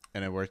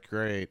 and it worked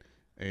great.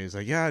 And he's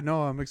like, "Yeah,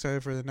 no, I'm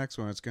excited for the next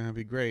one. It's gonna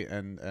be great."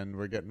 And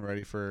we're getting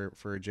ready for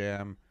a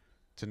jam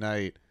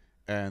tonight,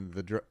 and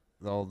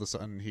all of a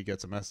sudden he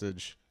gets a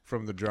message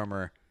from the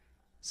drummer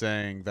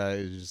saying that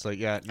he's just like,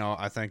 "Yeah, no,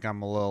 I think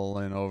I'm a little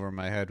in over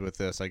my head with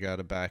this. I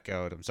gotta back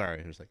out. I'm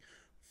sorry." He was like,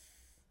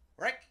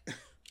 "Right."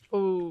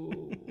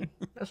 Ooh,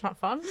 that's not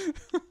fun.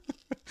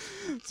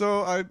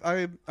 So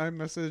I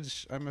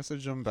message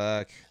him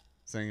back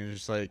saying it's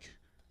just like,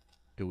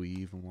 do we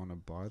even want to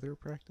bother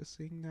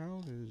practicing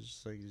now? It's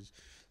just like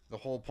the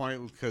whole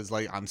point, because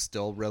like I'm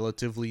still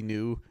relatively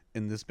new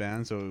in this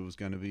band, so it was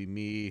gonna be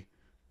me,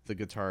 the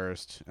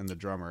guitarist, and the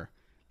drummer,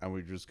 and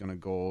we're just gonna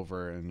go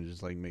over and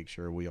just like make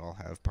sure we all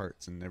have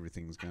parts and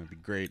everything's gonna be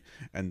great.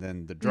 And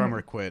then the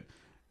drummer quit,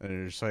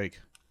 and it's like,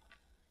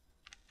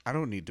 I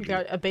don't need to You be.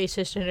 got a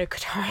bassist and a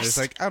guitarist. It's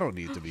like I don't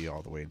need to be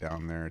all the way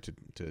down there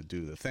to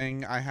do the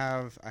thing. I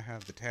have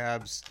the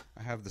tabs.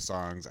 I have the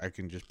songs. I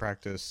can just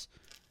practice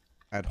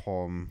at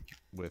home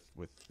with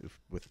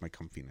my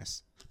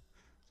comfiness.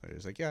 So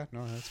he's like, yeah,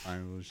 no, that's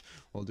fine.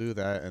 We'll do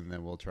that, and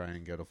then we'll try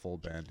and get a full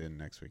band in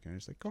next week. And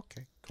he's like,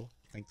 okay, cool,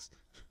 thanks.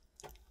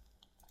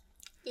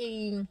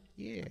 Yay.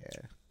 Yeah,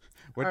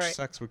 which All right.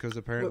 sucks because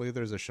apparently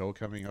there's a show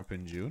coming up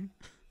in June,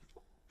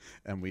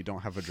 and we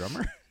don't have a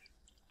drummer.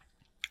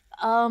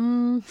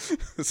 So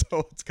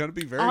it's gonna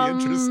be very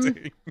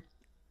interesting.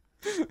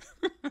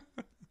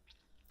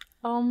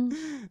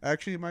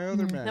 Actually, my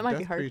other band, that might be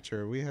Death hard.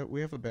 Creature, we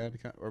have a band,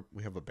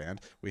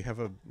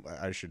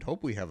 I should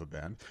hope we have a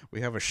band.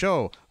 We have a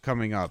show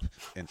coming up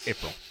in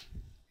April.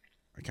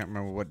 I can't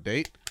remember what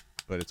date,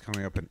 but it's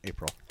coming up in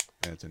April,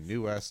 and it's in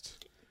New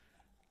West.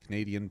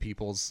 Canadian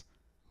peoples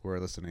who are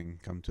listening,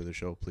 come to the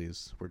show,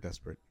 please. We're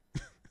desperate.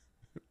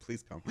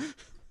 Please come.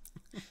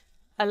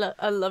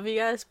 I love you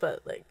guys,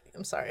 but like,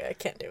 I'm sorry, I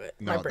can't do it.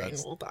 No, My brain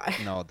will die.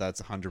 No,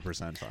 that's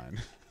 100% fine.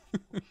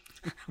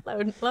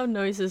 Loud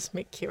noises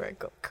make Kira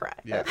go cry.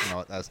 Yeah,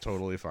 no, that's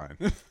totally fine.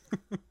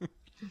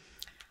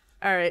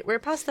 All right, we're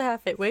past the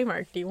halfway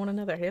mark. Do you want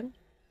another hint?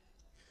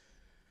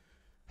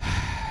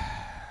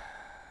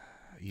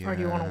 Yeah. Or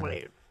do you want to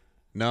wait?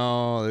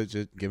 No,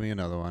 just give me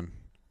another one.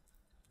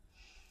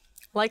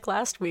 Like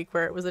last week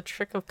where it was a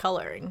trick of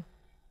coloring.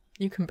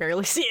 You can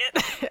barely see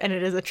it, and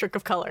it is a trick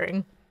of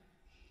coloring.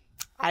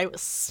 I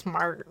was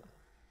smart.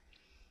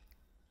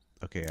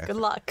 Okay. Good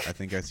luck. I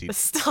think I see. It's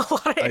still a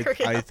lot of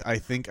area. I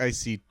think I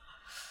see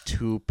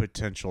two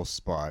potential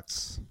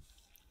spots.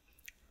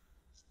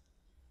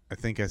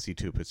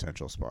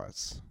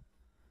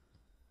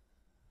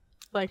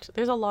 Like,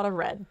 there's a lot of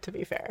red, to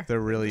be fair. There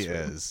really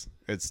is.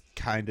 It's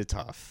kind of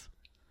tough.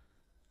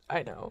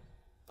 I know.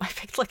 I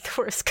picked like the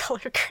worst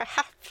color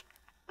crap.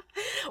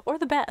 Or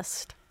the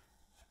best.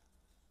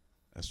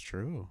 That's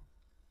true.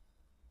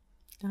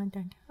 Dun,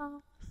 dun,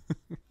 dun.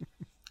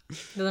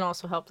 Doesn't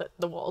also help that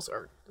the walls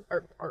are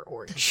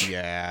orange.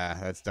 Yeah,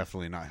 that's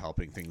definitely not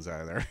helping things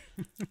either.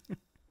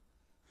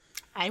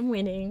 I'm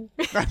winning.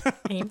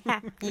 I'm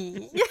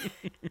happy.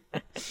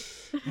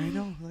 I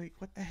know, like,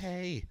 what the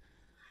hey?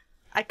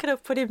 I could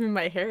have put him in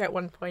my hair at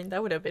one point.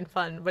 That would have been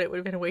fun, but it would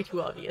have been way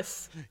too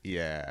obvious.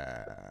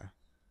 Yeah.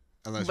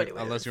 Unless But you, it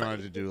would've unless been you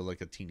wanted funny. to do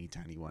like a teeny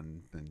tiny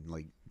one and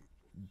like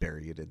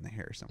bury it in the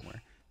hair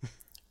somewhere.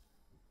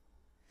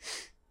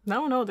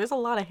 No, there's a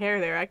lot of hair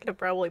there. I could have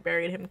probably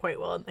buried him quite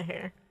well in the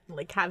hair.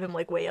 Like, have him,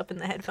 like, way up in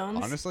the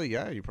headphones. Honestly,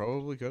 yeah, you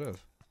probably could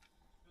have.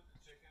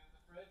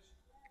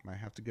 Might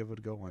have to give it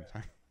a go one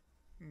time.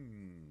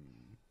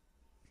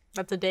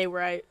 That's a day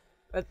where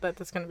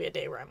that's going to be a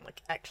day where I'm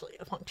like actually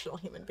a functional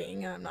human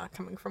being and I'm not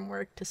coming from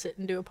work to sit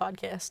and do a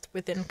podcast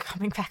within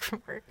coming back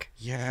from work.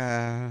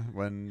 Yeah.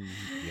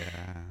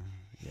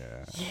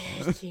 Yeah.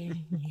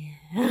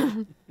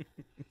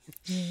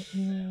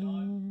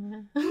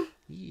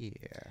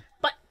 Yeah.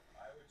 But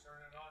I would turn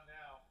it on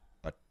now.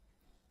 But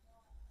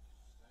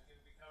I'm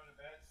gonna be coming to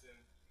bed soon.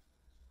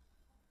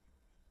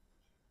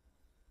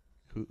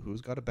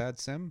 who's got a bad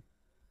sim?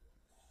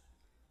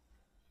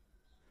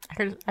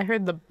 I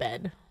heard the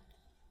bed.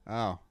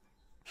 Oh,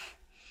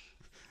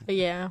 But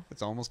yeah,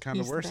 it's almost kind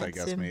of He's the worse, I bad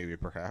guess. sim. Maybe,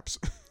 perhaps.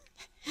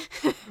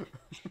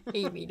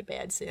 he made a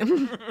bad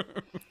sim.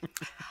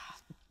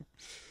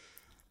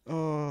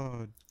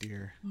 Oh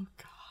dear. Oh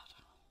God.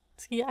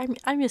 See,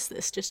 I miss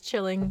this, just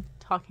chilling,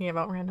 talking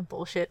about random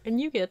bullshit, and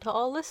you get to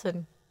all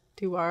listen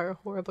to our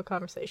horrible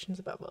conversations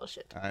about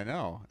bullshit. I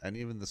know, and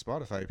even the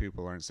Spotify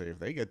people aren't safe.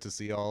 They get to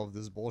see all of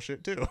this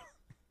bullshit too.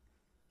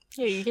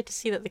 Yeah, you get to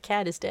see that the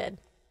cat is dead.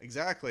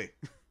 Exactly.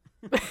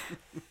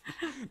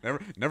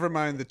 Never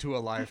mind the two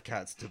alive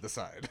cats to the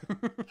side.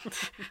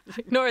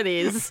 Ignore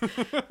these.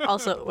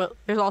 Also, well,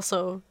 there's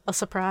also a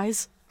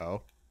surprise.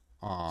 Oh.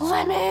 Aww.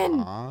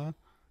 Lemon!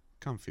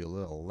 Comfy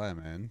little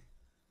lemon.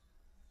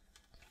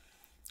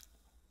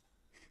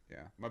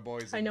 Yeah, my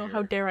boy's in I know, here.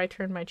 how dare I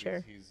turn my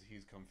chair. He's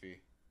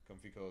comfy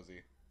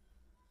cozy.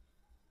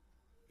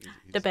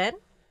 The bed?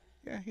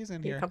 Yeah, he's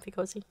in Be here. comfy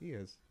cozy. He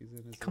is. He's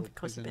in his Comfy little,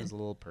 cozy he's in bed. his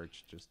little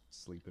perch, just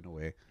sleeping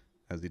away,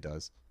 as he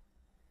does.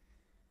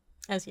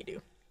 As you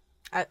do.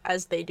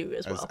 As they do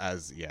as well.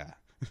 As yeah,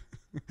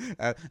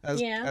 Yeah.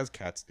 as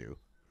cats do.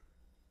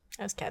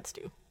 As cats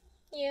do.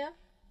 Yeah.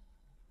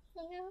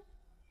 Yeah.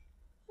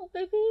 Oh,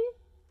 baby.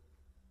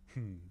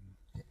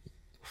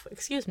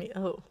 Excuse me.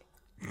 Oh.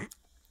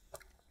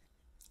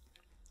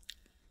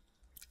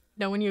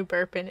 No, when you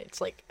burp and it's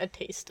like a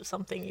taste of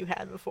something you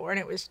had before, and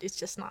it's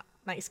just not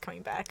nice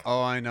coming back.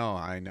 Oh, I know.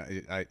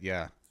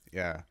 Yeah.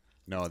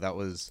 No, that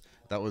was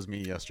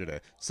me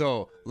yesterday.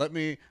 So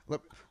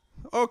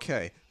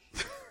okay.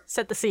 Oh.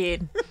 Set the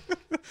scene.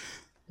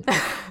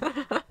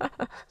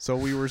 So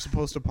we were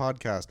supposed to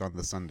podcast on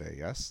the Sunday,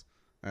 yes?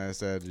 And I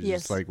said,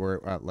 Yes. just like we're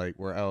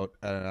out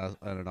at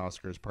an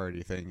Oscars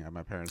party thing at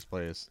my parents'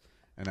 place,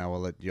 and I will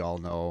let y'all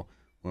know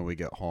when we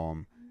get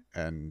home.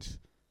 And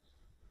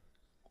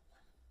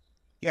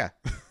yeah,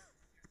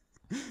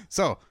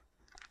 so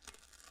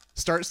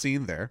start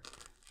scene there.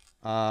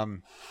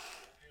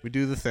 We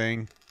do the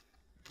thing.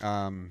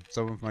 Some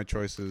of my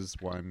choices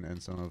won,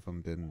 and some of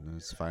them didn't. And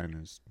it's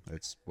fine.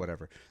 It's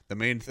whatever. The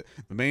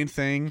main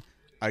thing,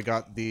 I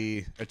got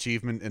the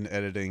achievement in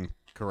editing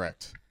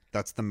correct.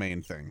 That's the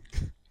main thing.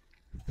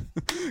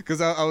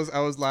 Because I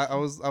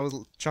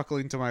was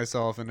chuckling to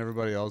myself, and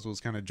everybody else was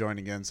kind of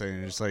joining in,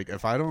 saying it's like,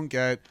 if I don't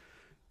get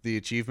the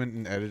achievement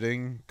in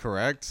editing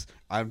correct,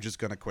 I'm just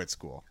gonna quit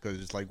school, because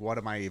it's like, what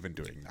am I even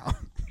doing now?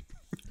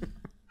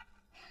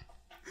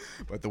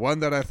 But the one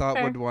that I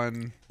thought would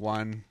won,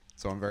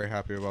 so I'm very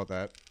happy about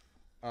that.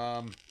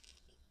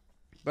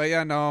 But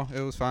yeah, no,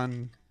 it was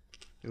fun.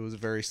 It was a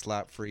very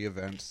slap-free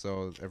event,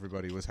 so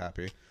everybody was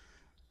happy.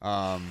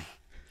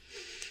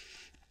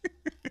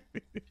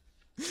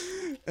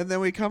 And then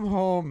we come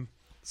home.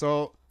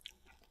 So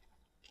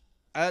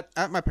at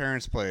my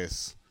parents'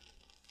 place,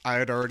 I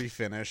had already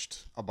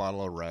finished a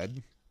bottle of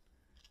red,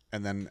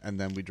 and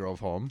then we drove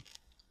home.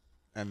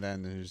 And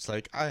then it's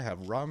like, I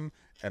have rum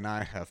and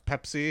I have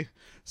Pepsi,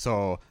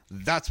 so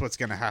that's what's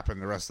gonna happen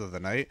the rest of the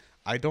night.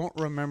 I don't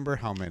remember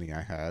how many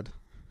I had,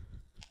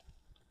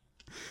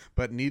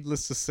 but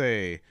needless to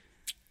say,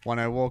 when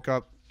I woke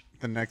up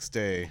the next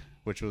day,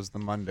 which was the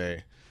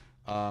Monday,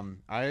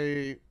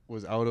 I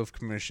was out of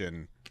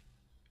commission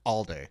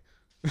all day.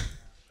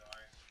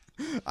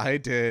 I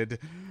did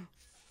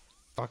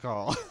fuck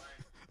all.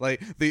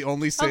 Like the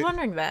only I was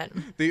wondering that.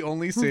 the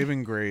only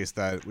saving grace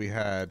that we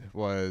had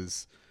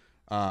was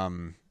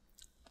there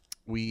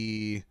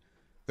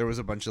was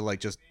a bunch of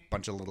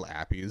little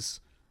appies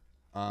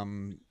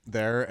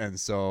there, and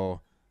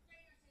so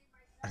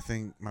I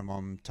think my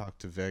mom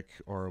talked to Vic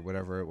or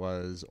whatever it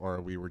was,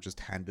 or we were just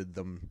handed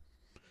them.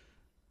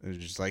 It was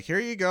just like, here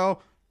you go,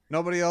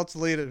 nobody else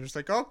will eat it. Just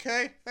like,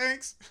 okay,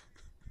 thanks.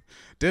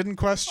 Didn't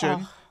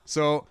question.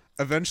 So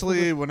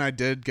eventually, when I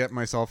did get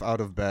myself out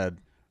of bed,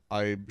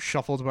 I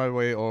shuffled my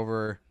way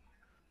over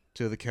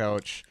to the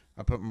couch.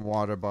 I put my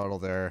water bottle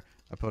there.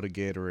 I put a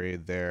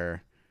Gatorade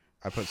there.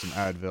 I put some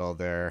Advil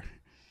there,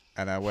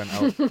 and I went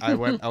out. I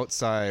went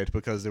outside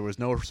because there was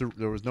no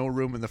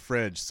room in the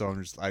fridge, so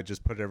I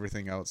just put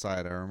everything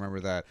outside. I remember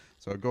that.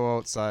 So I go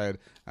outside.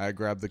 I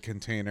grab the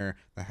container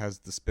that has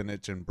the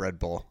spinach and bread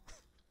bowl.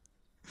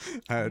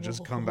 I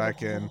just come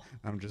back in.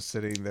 I'm just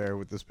sitting there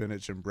with the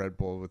spinach and bread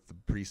bowl with the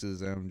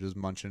pieces, and I'm just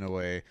munching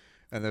away.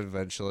 And then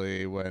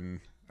eventually,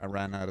 when I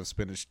ran out of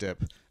spinach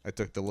dip, I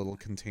took the little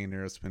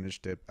container of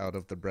spinach dip out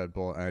of the bread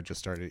bowl, and I just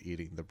started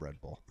eating the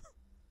bread bowl.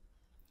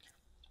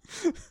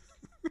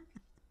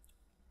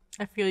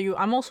 I feel you.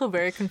 I'm also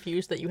very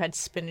confused that you had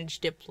spinach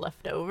dip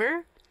left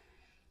over.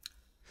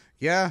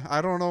 Yeah,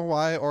 I don't know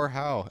why or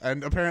how.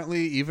 And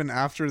apparently, even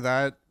after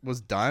that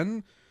was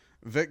done,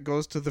 Vic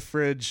goes to the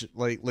fridge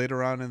like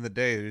later on in the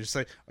day. He's just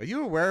like, "Are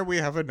you aware we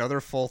have another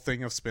full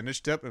thing of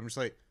spinach dip?" I'm just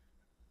like,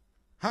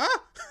 "Huh?"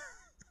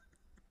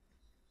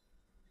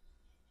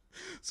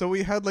 So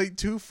we had like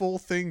 2 full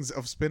things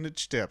of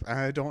spinach dip, and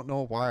I don't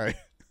know why.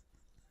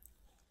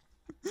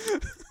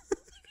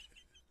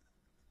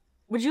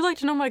 Would you like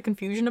to know my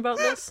confusion about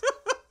this?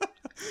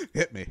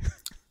 Hit me.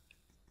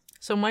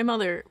 So my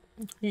mother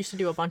used to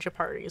do a bunch of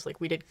parties. Like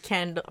we did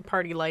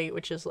party light,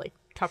 which is like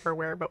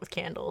Tupperware but with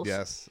candles.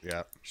 Yes,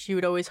 yeah. She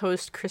would always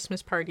host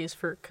Christmas parties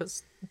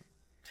because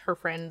her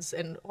friends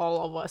and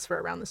all of us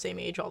were around the same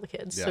age, all the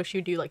kids. Yeah. So she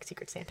would do like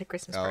Secret Santa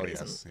Christmas parties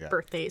yes, and yeah.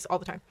 birthdays all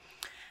the time.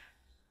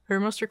 Her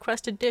most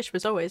requested dish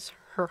was always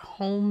her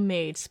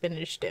homemade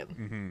spinach dip.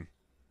 Mm-hmm.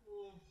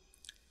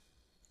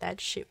 That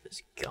shit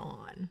was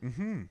gone.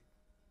 Mm-hmm.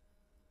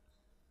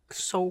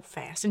 So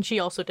fast. And she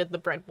also did the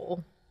bread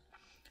bowl.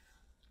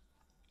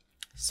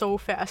 So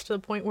fast to the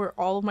point where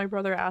all of my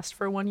brother asked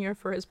for one year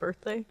for his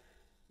birthday.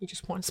 He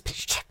just wanted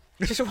spinach dip.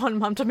 He just wanted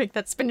mom to make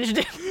that spinach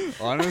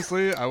dip.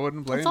 Honestly, I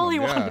wouldn't blame That's all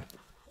him. he Yeah. wanted.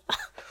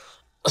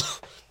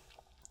 Because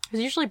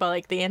usually by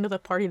like the end of the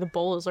party, the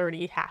bowl is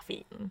already half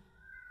eaten.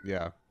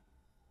 Yeah.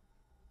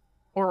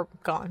 Or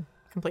gone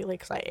completely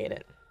because I ate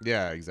it.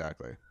 Yeah,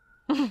 exactly.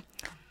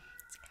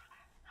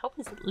 How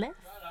is it left?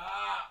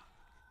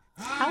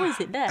 How is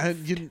it left?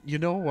 And you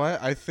know what?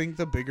 I think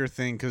the bigger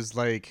thing, because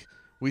like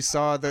we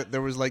saw that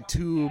there was like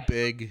 2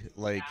 big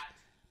like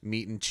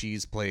meat and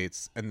cheese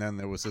plates, and then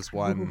there was this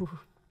one,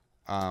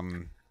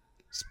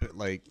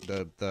 like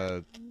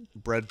the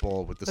bread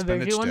bowl with the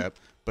spinach veggie one? dip,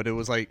 but it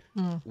was like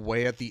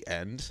way at the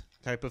end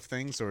type of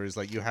thing. So it was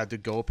like you had to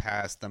go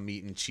past the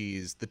meat and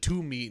cheese, the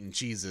 2 meat and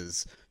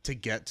cheeses to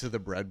get to the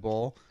bread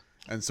bowl,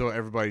 and so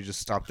everybody just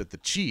stopped at the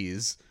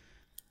cheese.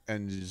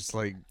 And just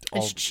like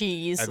It's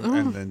cheese.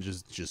 and then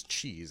just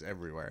cheese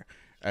everywhere,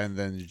 and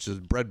then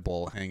just bread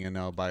bowl hanging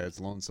out by its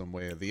lonesome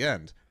way at the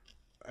end.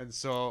 And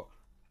so,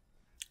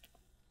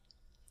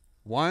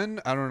 one,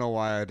 I don't know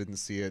why I didn't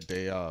see it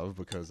day of,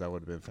 because that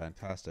would have been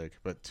fantastic.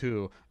 But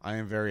 2, I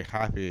am very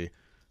happy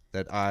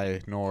that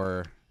I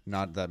nor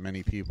not that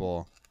many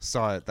people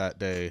saw it that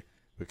day,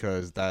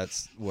 because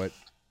that's what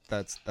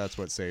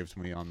saved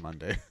me on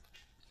Monday.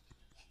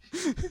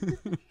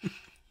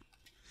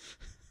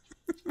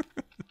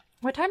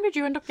 What time did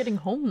you end up getting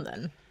home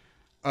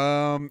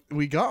then?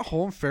 We got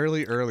home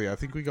fairly early. I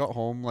think we got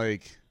home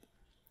like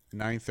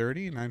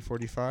 9:30,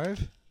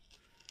 9:45.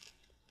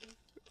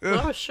 Well,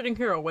 I was sitting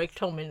here awake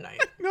till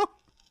midnight. No.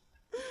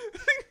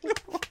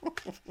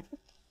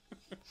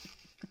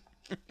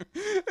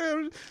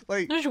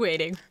 Like, Just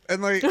waiting.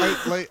 and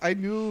I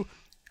knew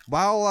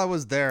while I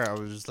was there, I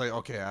was just like,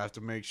 okay, I have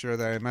to make sure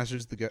that I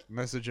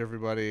message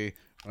everybody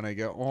when I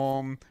get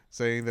home,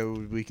 saying that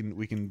we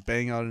can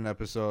bang out an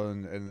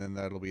episode, and then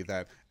that'll be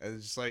that. And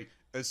it's just like,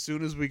 as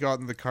soon as we got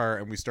in the car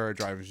and we started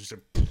driving, it's just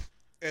like,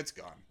 it's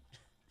gone.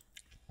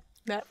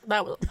 That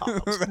was a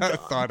pop-up.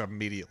 That thought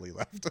immediately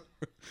left.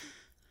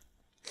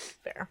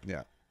 Fair.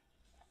 Yeah,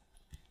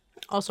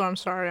 Also, I'm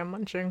sorry I'm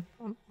munching.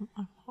 I'm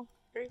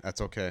hungry.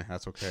 that's okay.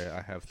 That's okay.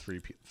 I have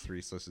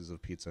three slices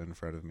of pizza in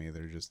front of me.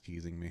 They're just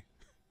teasing me.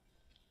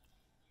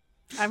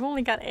 I've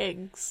only got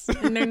eggs,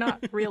 and they're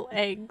not real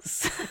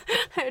eggs.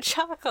 They're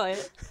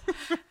chocolate.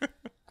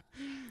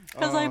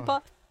 Because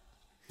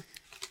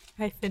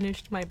I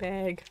finished my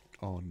bag,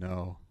 Oh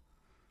no.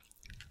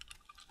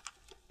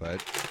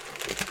 But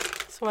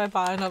so I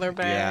bought another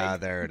bag. yeah,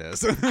 there it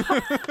is.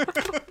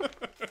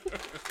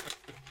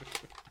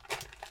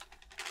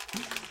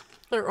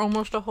 They're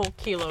almost a whole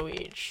kilo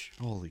each.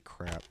 Holy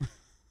crap.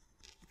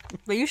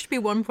 They used to be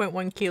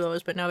 1.1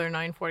 kilos, but now they're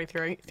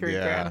 943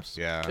 Yeah, grams.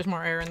 yeah. There's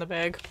more air in the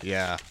bag.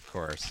 Yeah, of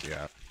course,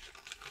 yeah.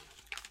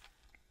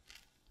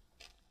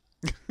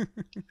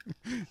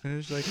 And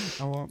it's like,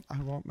 I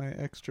want my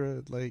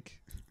extra like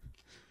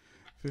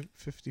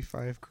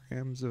 55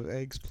 grams of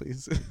eggs,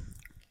 please.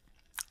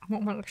 I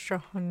want one extra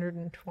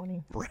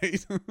 120.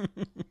 Right?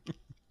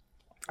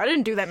 I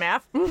didn't do that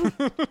math.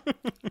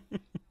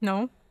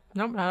 No,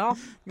 not at all.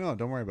 No,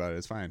 don't worry about it.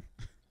 It's fine.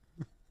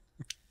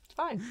 It's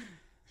fine.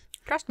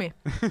 Trust me.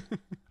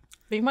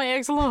 Leave my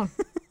eggs alone.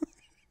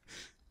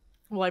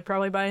 Will I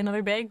probably buy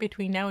another bag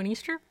between now and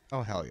Easter?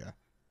 Oh hell yeah.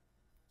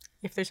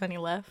 If there's any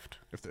left.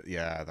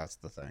 Yeah, that's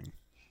the thing.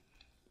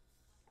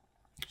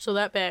 So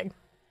that bag,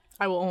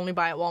 I will only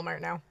buy at Walmart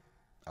now.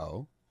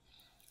 Oh.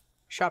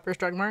 Shoppers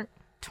Drug Mart,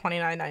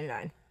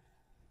 $29.99.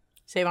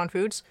 Save on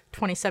Foods,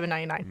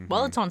 $27.99.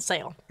 Well, it's on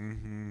sale.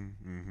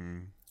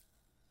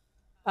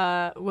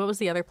 What was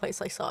the other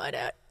place I saw it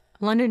at?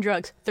 London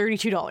Drugs,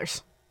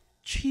 $32.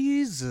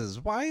 Jesus,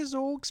 why is it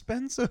so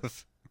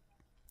expensive?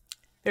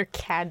 They're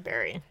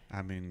Cadbury,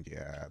 I mean,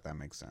 yeah, that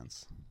makes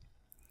sense.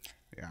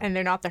 Yeah. and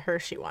they're not the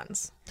Hershey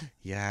ones.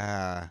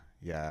 Yeah.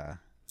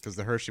 Because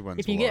the Hershey ones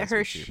If you will get always be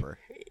Hershey, cheaper.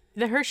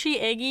 the Hershey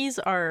Eggies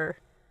are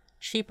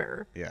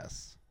cheaper,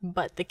 Yes.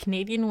 but the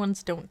Canadian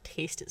ones don't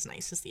taste as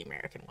nice as the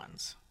American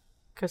ones.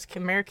 Because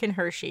American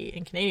Hershey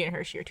and Canadian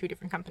Hershey are two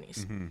different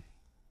companies.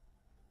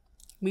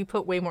 We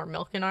put way more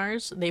milk in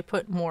ours. They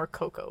put more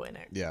cocoa in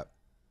it. Yeah.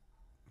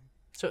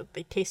 So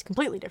they taste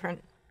completely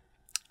different.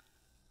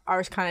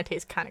 Ours kind of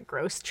tastes kind of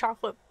gross.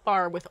 Chocolate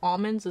bar with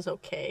almonds is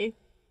okay.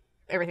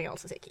 Everything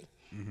else is icky.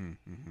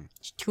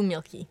 It's too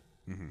milky.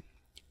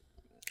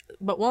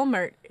 But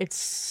Walmart,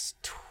 it's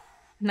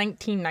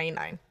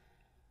 $19.99.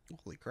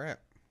 Holy crap.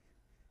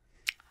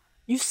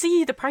 You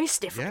see the price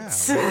Yeah.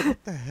 difference.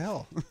 What the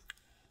hell?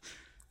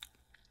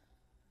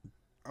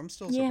 I'm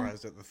still Yeah.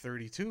 surprised at the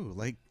 32.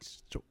 Like,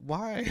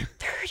 why?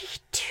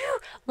 32.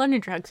 London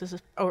Drugs is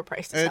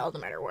overpriced as hell, no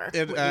matter where. what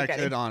you're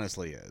getting. It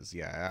honestly is.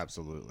 Yeah,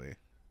 absolutely.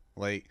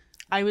 Like,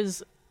 I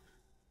was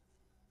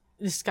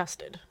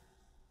disgusted.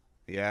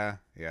 yeah.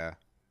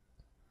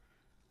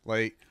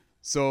 Like,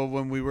 so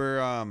when we were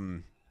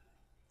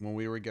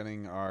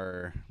getting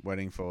our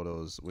wedding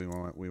photos, we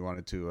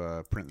wanted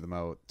to print them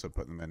out to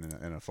put them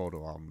in a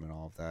photo album and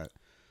all of that.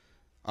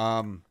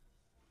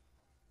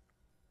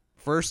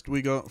 First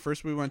we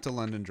went to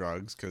London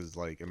Drugs because,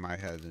 like, in my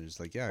head it's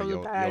like, yeah, Probably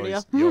you a bad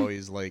idea.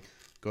 always like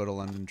go to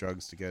London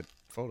Drugs to get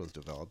photos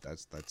developed.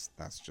 That's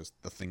just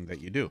the thing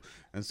that you do.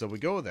 And so we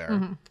go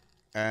there,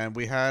 and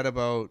we had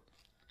about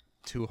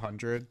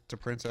 200 to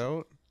print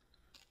out,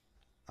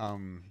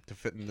 to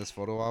fit in this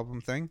photo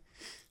album thing.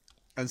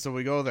 And so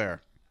we go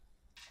there,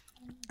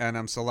 and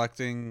I'm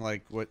selecting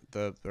like what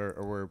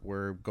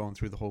we're going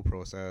through the whole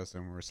process,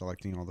 and we're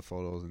selecting all the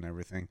photos and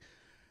everything.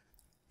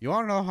 You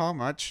want to know how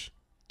much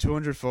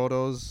 200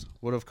 photos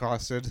would have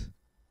costed?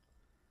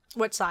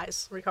 What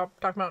size? Are we talking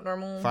about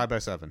normal?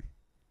 5x7.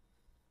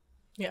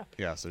 Yeah.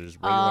 Yeah, so just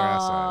regular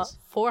ass size.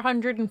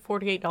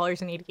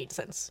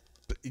 $448.88.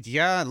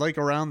 Yeah, like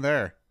around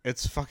there.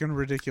 It's fucking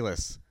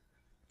ridiculous.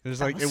 It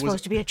was like It was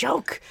supposed to be a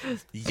joke.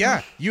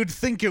 Yeah, you'd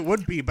think it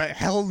would be, but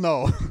hell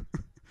no.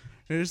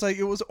 It was like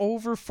it was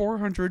over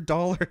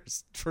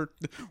 $400 for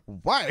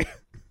why?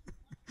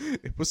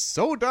 It was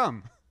so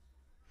dumb.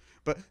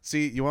 But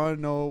see, you want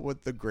to know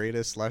what the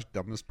greatest /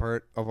 dumbest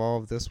part of all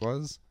of this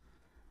was?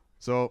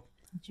 So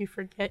Did you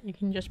forget you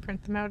can just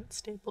print them out at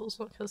Staples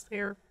because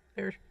their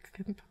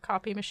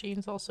copy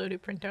machines also do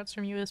printouts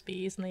from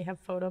USBs and they have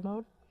photo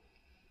mode?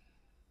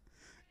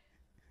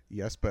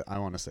 yes, but I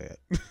want to say it.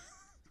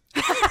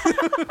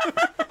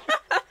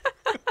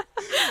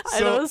 I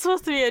know it was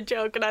supposed to be a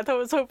joke, and I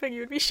was hoping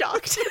you'd be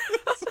shocked.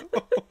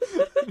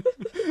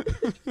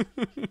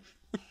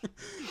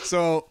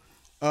 So,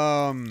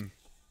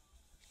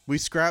 we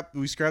scrapped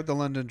the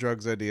London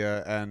Drugs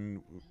idea,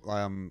 and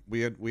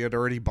we had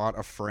already bought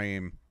a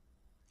frame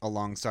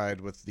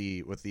alongside with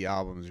the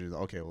albums. We were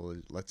like, okay, well,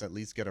 let's at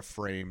least get a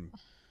frame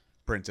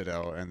printed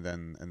out, and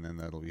then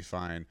that'll be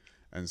fine.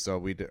 And so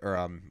we did,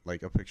 or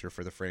like a picture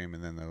for the frame,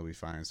 and then that'll be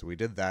fine. So we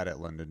did that at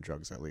London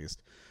Drugs at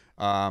least.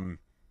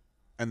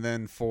 And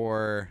then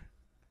for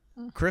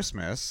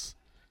Christmas,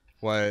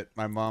 what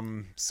my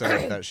mom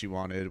said that she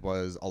wanted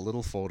was a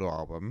little photo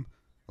album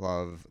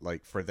of,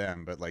 like, for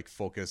them, but like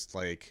focused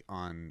like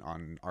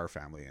on our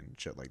family and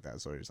shit like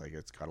that. So it's like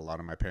it's got a lot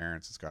of my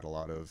parents, it's got a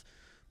lot of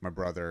my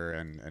brother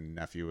and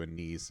nephew and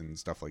niece and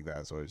stuff like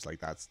that. So it's like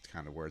that's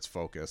kind of where it's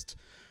focused.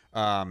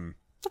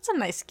 That's a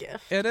nice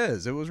gift. It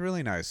is. It was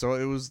really nice. So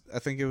it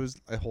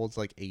holds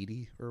like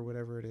 80 or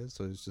whatever it is.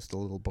 So it's just a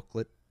little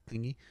booklet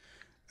thingy.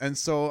 And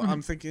so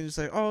I'm thinking, it's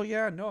like, oh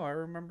yeah, no, I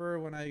remember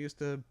when I used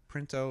to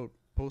print out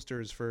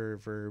posters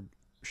for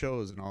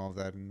shows and all of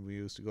that, and we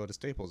used to go to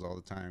Staples all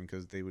the time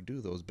because they would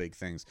do those big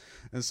things.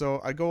 And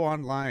so I go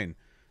online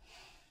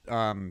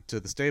to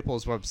the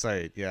Staples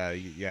website. Yeah.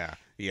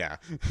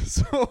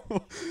 So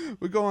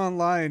we go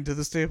online to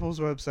the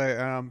Staples website,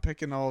 and I'm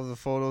picking all of the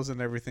photos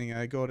and everything. And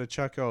I go to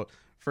checkout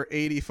for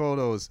 80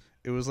 photos.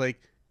 It was like,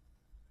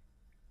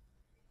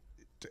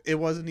 it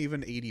wasn't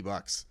even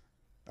 $80.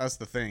 That's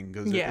the thing,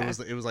 because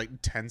it was like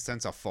 10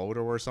 cents a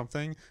photo or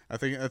something. I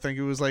think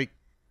it was like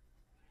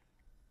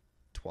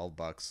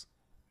 $12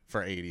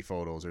 for 80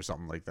 photos or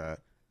something like that.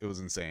 It was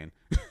insane.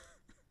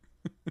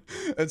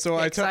 And so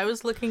I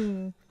was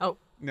looking. Oh,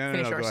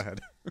 no, go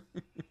ahead.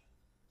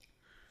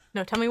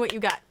 No, tell me what you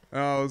got.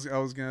 I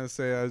was gonna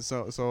say,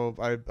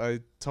 I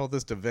told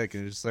this to Vic,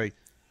 and it's just like,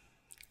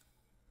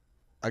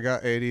 I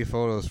got 80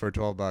 photos for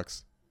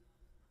 $12.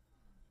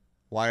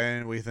 Why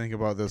didn't we think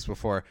about this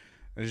before?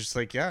 And it's just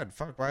like, yeah,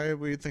 fuck, why did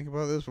we think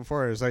about this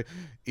before? It's like,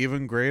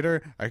 even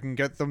greater, I can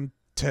get them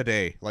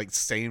today, like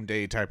same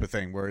day type of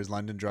thing. Whereas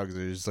London Drugs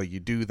is just like, you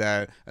do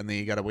that, and then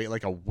you gotta wait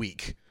like a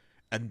week,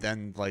 and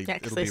then like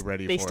it'll be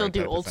ready. They for still it do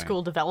type of old thing.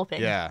 school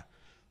developing. Yeah.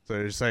 So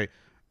it's just like,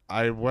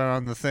 I went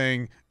on the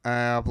thing,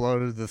 I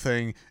uploaded the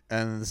thing,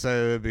 and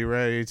said it would be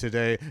ready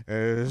today.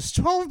 It was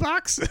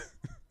 $12.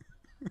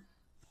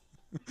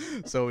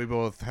 So we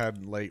both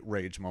had like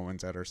rage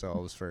moments at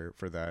ourselves for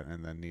that,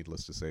 and then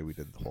needless to say, we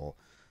did the whole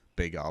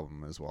big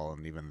album as well,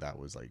 and even that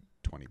was like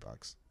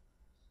 $20.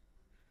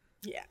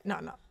 Yeah, no.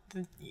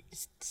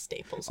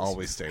 Staples.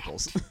 Always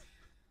Staples.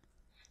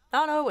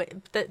 No,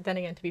 wait. Then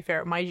again, to be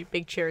fair, my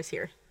big chairs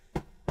here,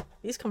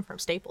 these come from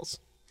Staples.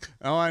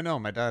 Oh, I know.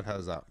 My dad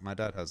has that. My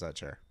dad has that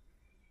chair.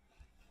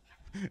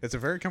 It's a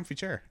very comfy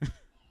chair.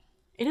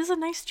 It is a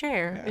nice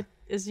chair. Yeah.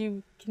 As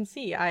you can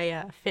see,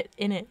 I fit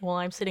in it while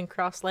I'm sitting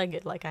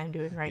cross-legged like I'm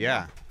doing right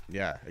now.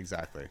 Yeah,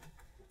 exactly.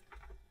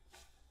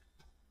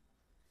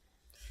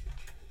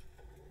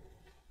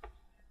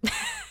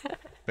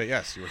 But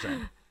yes, you were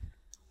saying.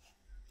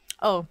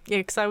 Oh, yeah,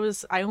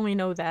 because I only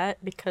know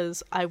that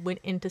because I went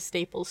into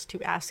Staples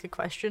to ask a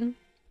question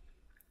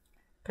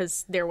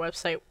because their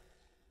website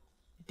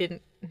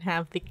didn't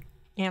have the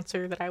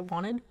answer that I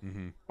wanted,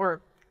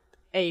 or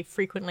a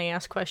frequently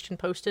asked question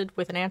posted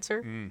with an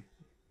answer.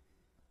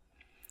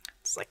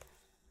 It's like,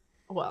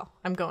 well,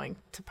 I'm going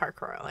to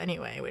Park Royal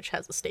anyway, which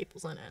has a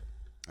Staples in it.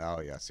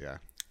 Oh, yes, yeah.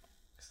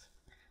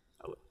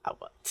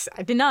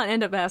 I did not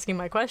end up asking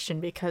my question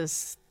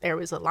because there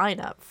was a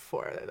lineup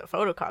for the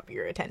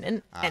photocopier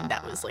attendant, and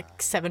that was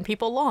like 7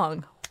 people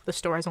long. The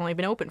store has only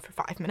been open for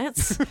 5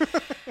 minutes.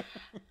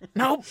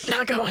 Nope,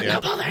 not going,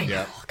 not bothering.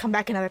 Yep. I'll come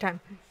back another time.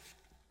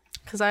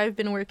 Because I've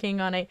been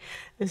working on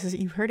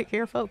you heard it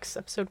here, folks,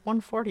 episode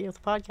 140 of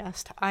the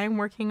podcast. I'm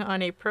working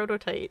on a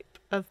prototype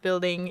of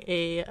building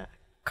a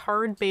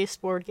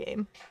card-based board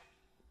game.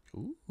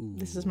 Ooh.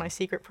 This is my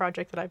secret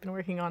project that I've been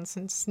working on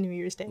since New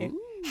Year's Day.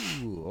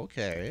 Ooh,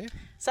 okay.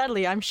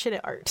 Sadly, I'm shit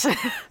at art.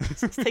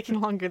 It's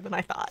taking longer than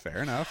I thought.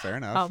 Fair enough.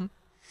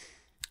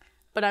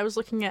 But I was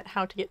looking at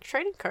how to get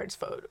trading cards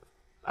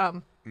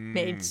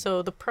made.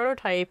 So the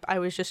prototype, I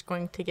was just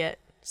going to get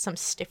some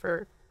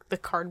stiffer, the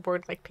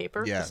cardboard like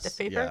paper, the stiff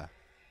paper,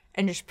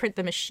 and just print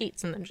them as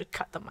sheets and then just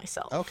cut them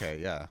myself. Okay,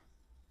 yeah.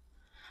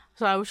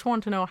 So I just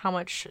wanted to know how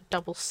much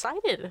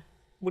double-sided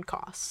would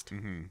cost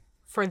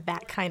for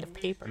that kind of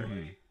paper.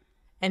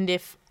 And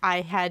if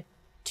I had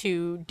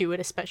to do it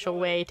a special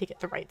way to get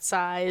the right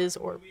size,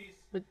 or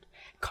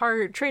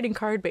trading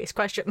card-based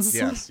questions.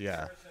 Yes,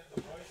 yeah.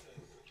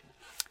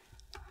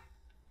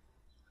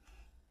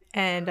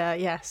 And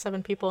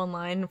 7 people in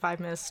line, 5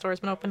 minutes, the store's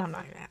been open. I'm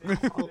not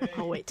gonna,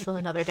 I'll wait till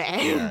another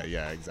day.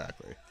 Yeah,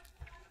 exactly.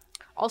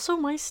 Also,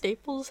 my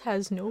Staples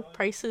has no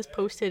prices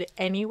posted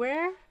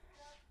anywhere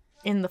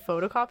in the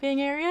photocopying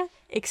area,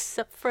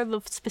 except for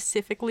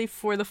specifically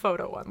for the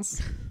photo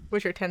ones,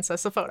 which are 10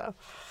 cents a photo.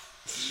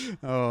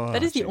 Oh,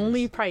 that is the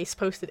only price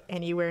posted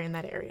anywhere in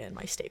that area in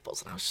my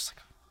Staples. And I was just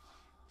like,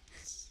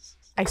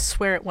 I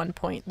swear at one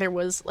point there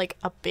was like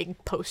a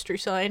big poster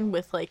sign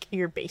with like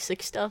your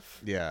basic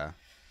stuff. Yeah.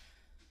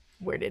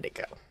 Where did it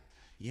go?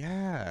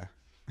 Yeah.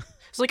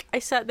 So like I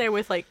sat there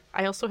with like,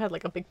 I also had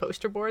like a big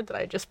poster board that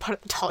I just bought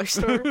at the dollar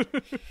store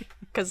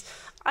because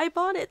I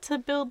bought it to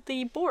build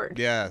the board.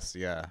 Yes,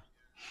 yeah.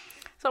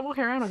 So I'm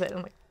walking around with it and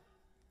I'm like,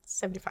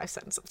 75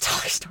 cents at the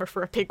dollar store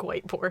for a big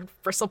white board,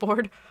 bristle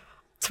board.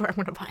 That's where I'm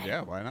going to buy it.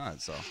 Yeah, why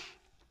not? So.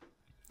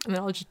 And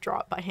then I'll just draw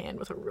it by hand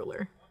with a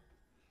ruler.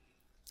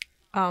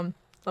 So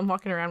I'm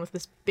walking around with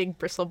this big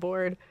bristle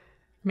board,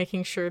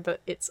 making sure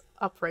that it's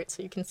upright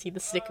so you can see the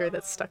sticker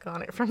that's stuck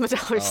on it from the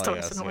dollar store,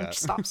 yes, so no one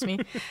stops me.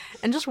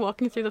 And just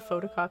walking through the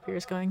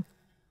photocopiers going,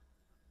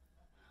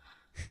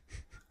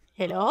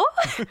 hello?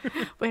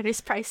 Where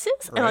is prices?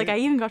 Right. And like I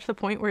even got to the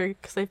point where,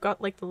 because they've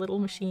got like the little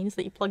machines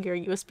that you plug your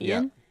USB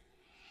in,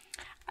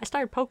 I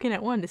started poking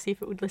at one to see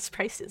if it would list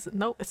prices. And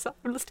no, it's not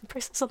listing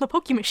prices on the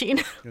Poke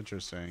machine.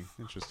 Interesting.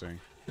 I was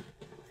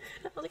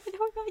like,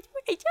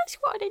 I just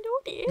want to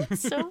know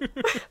this. So,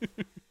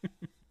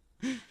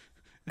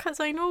 because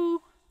I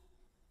know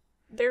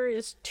there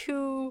is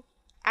 2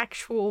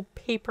 actual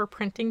paper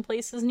printing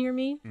places near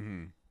me.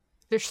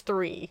 There's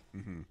 3,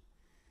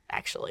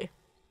 actually.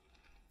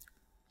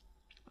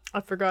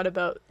 I forgot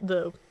about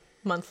the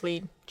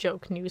monthly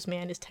joke.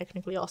 Newsman is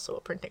technically also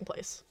a printing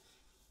place.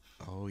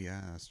 Oh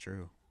yeah, that's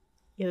true.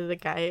 Either the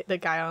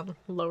guy on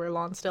Lower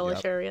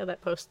Lonsdale-ish area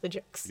that posts the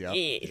jokes.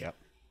 Yep.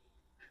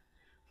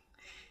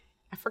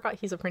 I forgot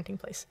he's a printing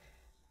place.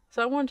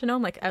 So I wanted to know,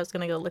 like, I was going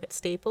to go look at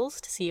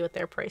Staples to see what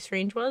their price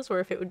range was, or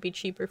if it would be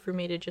cheaper for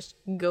me to just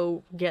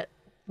go get,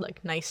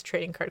 like, nice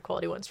trading card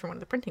quality ones from one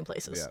of the printing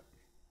places. Yeah.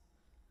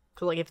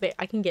 So, like, if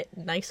I can get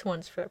nice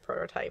ones for a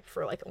prototype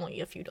for, like, only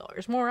a few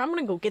dollars more, I'm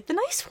going to go get the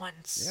nice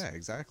ones. Yeah,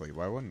 exactly.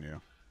 Why wouldn't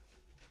you?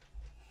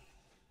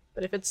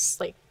 But if it's,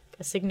 like,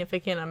 a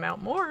significant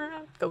amount more,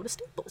 I'll go to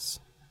Staples.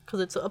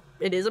 Because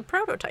it is a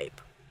prototype.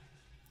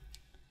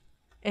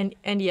 And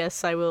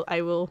yes, I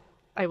will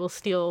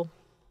steal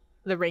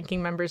the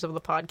ranking members of the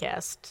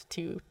podcast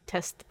to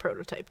test the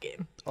prototype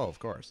game. Oh, of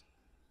course.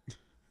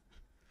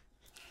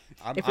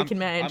 If we can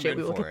manage it,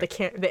 we will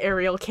get the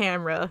aerial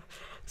camera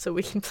so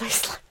we can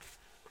place live.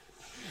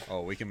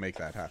 Oh, we can make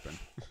that happen.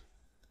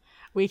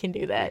 We can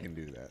do that. We can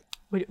do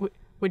that.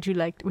 Would you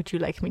like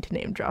me to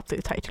name drop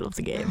the title of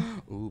the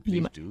game? Ooh,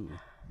 please do.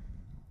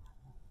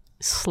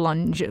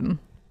 Slungin.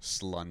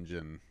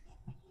 Slungin.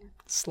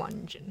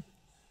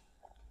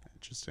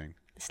 Interesting.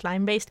 A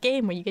slime-based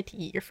game where you get to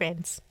eat your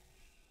friends.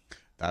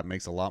 That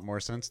makes a lot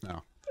more sense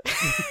now.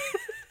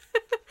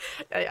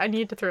 I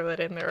need to throw that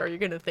in there, or you're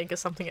gonna think of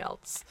something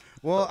else.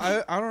 Well,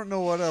 I don't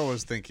know what I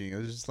was thinking. It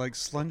was just like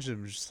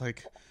Slungin, just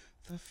like,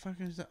 the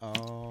fuck is that?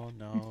 Oh,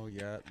 no,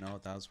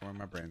 that's where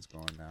my brain's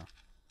going now.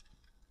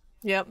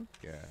 Yep.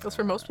 Yeah. That's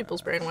where most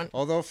people's brain went.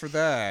 Although for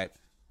that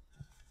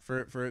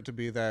For it to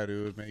be that,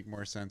 it would make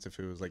more sense if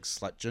it was like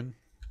Slutgen.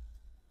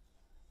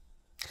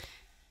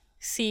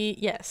 See,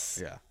 yes.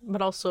 Yeah.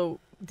 But also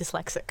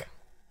dyslexic.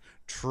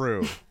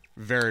 True.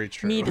 Very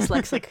true. Me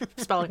dyslexic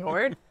spelling a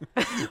word.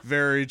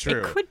 Very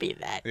true. It could be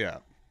that. Yeah.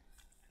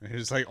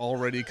 It's like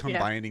already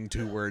combining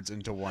two words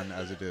into one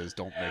as it is.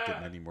 Don't make it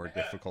any more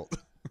difficult.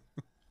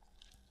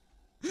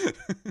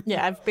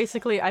 Yeah,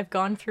 I've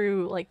gone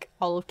through like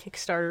all of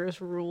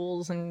Kickstarter's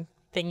rules and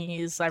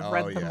thingies. I've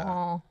read them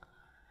all.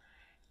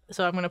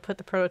 So I'm gonna put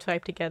the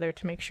prototype together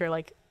to make sure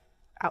like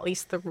at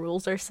least the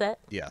rules are set.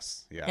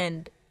 Yes. Yeah.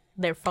 And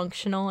they're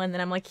functional, and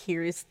then I'm like,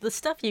 here's the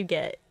stuff you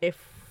get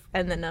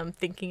and then I'm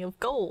thinking of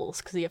goals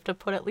because you have to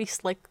put at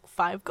least like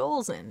 5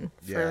 goals in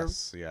for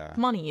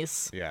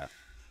monies. Yeah.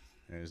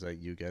 It's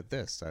like you get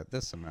this at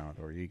this amount,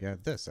 or you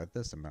get this at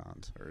this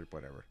amount, or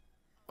whatever.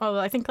 Well,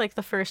 I think like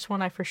the first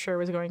one I for sure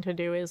was going to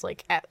do is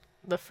like at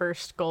the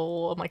first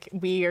goal, I'm like,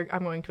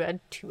 I'm going to add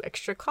 2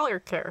 extra color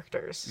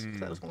characters.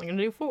 So I was only going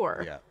to do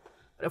 4. Yeah.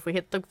 But if we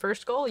hit the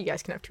first goal, you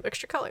guys can have 2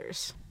 extra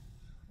colors.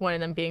 One of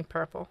them being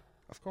purple.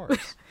 Of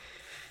course.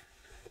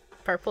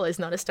 Purple is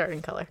not a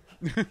starting color.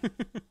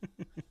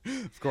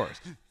 Of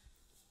course.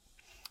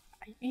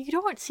 You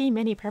don't see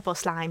many purple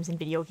slimes in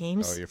video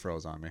games. Oh, you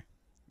froze on me.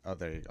 Oh,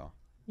 there you go.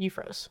 You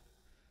froze.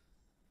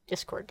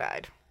 Discord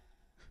died.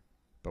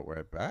 But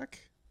we're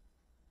back?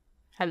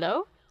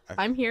 Hello?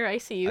 I'm here. I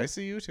see you. I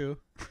see you too.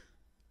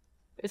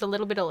 There's a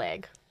little bit of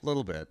lag. A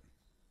little bit.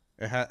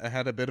 It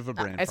had a bit of a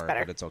brain fart, better.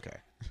 but it's okay.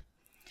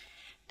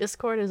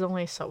 Discord is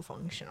only so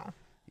functional.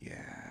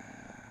 Yeah.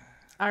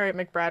 All right,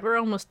 McBride, we're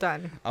almost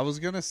done. I was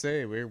gonna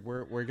say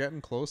we're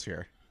getting close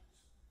here.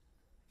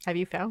 Have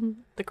you found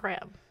the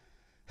crab?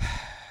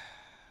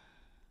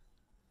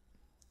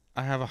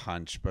 I have a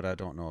hunch, but I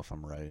don't know if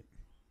I'm right.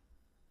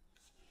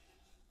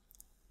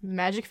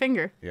 Magic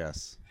finger.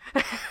 Yes.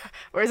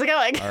 Where's it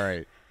going? All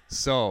right.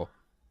 So,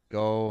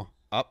 go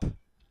up.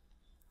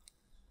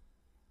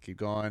 Keep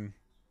going.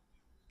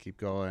 Keep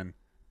going.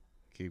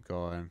 Keep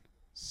going.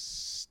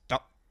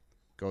 Stop.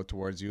 Go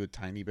towards you a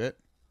tiny bit.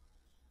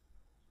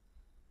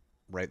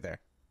 Right there.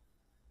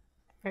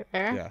 Right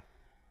there? Yeah.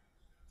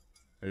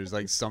 There's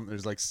like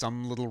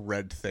some little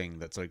red thing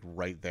that's like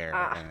right there,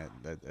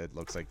 and it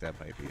looks like that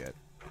might be it.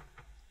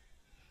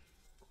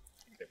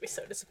 I'm gonna be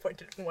so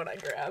disappointed in what I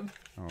grab.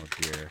 Oh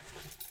dear.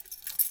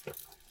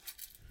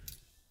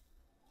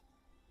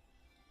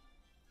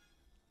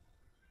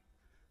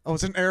 Oh,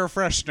 it's an air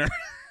freshener.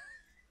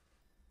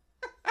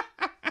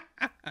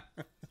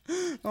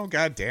 Oh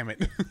god damn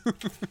it.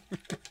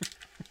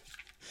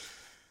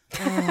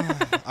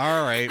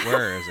 All right,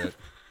 where is it?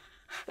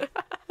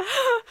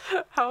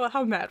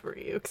 How mad were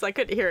you? Because I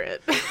couldn't hear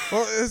it.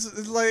 Well,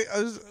 it's like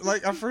I was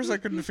like at first I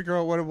couldn't figure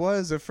out what it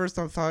was. At first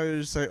I thought it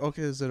was just like,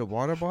 okay, is it a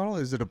water bottle?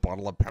 Is it a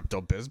bottle of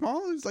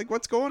Pepto-Bismol? It's like,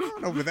 what's going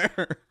on over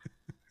there?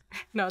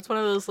 No, it's one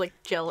of those like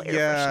gel air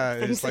Yeah, freshener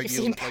things it's that like you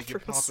see in you pop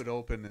bathrooms. it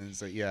open and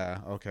it's like, yeah,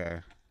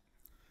 okay.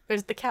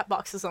 There's the cat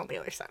boxes on the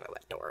other side of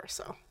that door,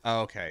 so.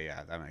 Okay,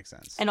 yeah, that makes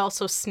sense. And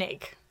also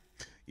snake.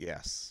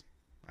 Yes,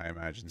 I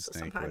imagine So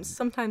snake would.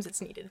 sometimes it's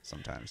needed.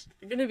 Sometimes.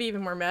 You're gonna be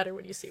even more madder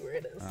when you see where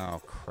it is.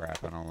 Oh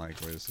crap! I don't like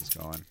where this is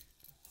going.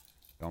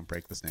 Don't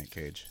break the snake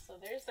cage. So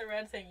there's the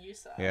red thing you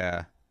saw.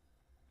 Yeah.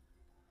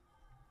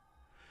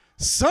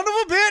 Son of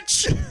a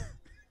bitch!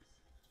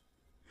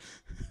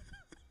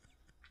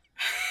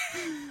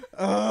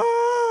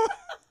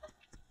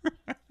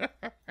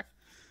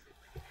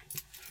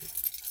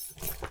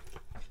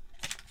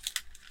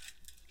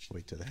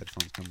 Wait till the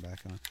headphones come back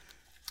on.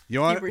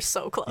 You You were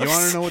so close. You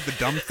want to know what the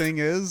dumb thing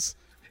is?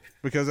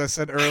 Because I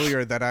said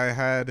earlier that I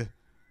had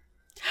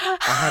a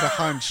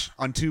hunch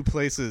on 2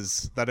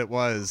 places that it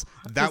was.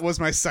 That was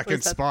my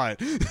second spot.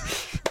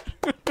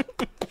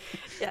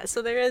 Yeah,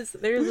 so there's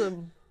a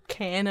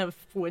can of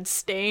wood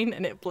stain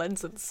and it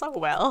blends in so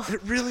well.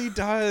 It really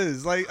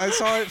does. Like I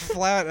saw it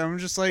flat. And I'm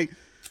just like,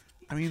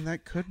 I mean,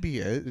 that could be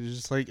it. It's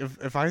just like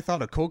if I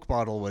thought a Coke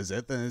bottle was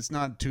it, then it's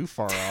not too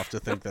far off to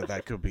think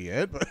that could be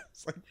it. But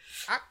it's like,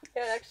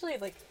 Yeah, actually,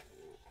 like,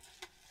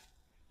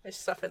 there's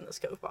stuff in this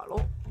Coke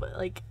bottle, but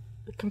like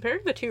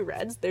compared to the 2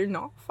 reds, they're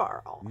not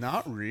far off.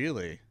 not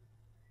really.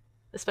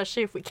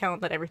 Especially if we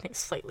count that everything's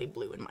slightly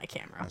blue in my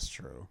camera. That's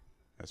true.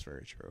 That's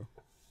very true.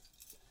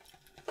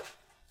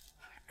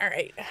 All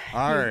right.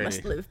 Alrighty. You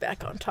must live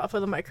back on top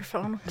of the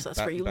microphone because that's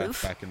where you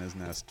live. Back in his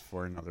nest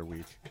for another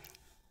week.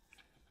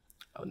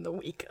 On the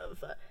week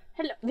of.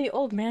 Hello, the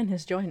old man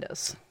has joined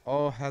us.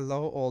 Oh,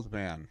 hello, old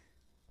man.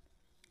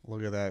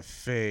 Look at that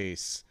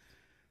face.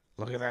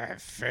 Look at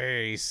that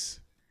face.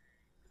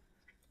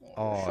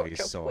 Oh,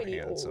 he's so pretty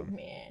handsome. old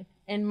man.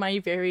 And my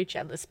very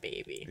jealous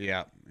baby.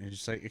 Yeah. He's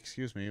just like,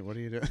 excuse me, what are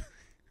you doing?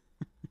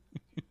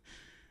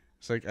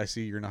 It's like, I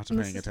see you're not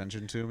paying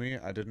attention to me.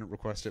 I didn't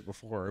request it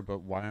before,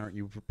 but why aren't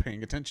you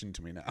paying attention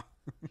to me now?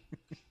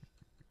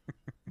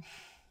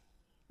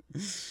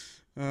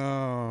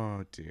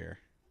 Oh, dear.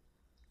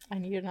 I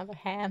need another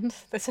hand.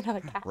 There's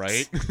another cat.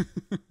 Right?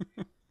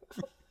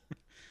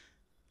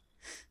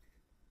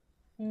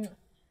 All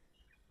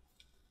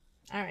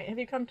right. Have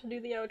you come to do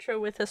the outro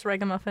with this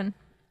ragamuffin?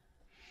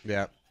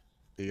 Yeah.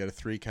 You got a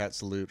 3-cat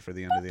salute for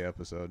the end of the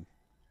episode.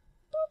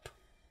 Boop.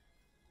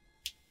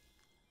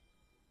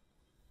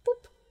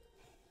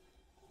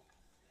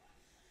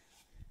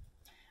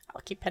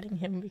 I'll keep petting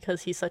him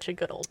because he's such a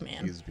good old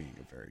man. He's being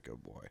a very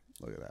good boy.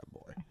 Look at that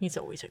boy. He's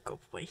always a good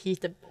boy.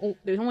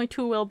 There's only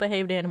 2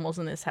 well-behaved animals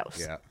in this house.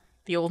 Yeah.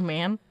 The old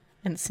man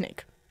and the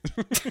snake.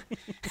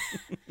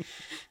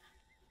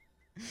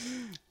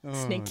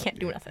 Snake can't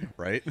do nothing.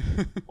 Right?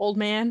 Old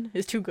man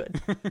is too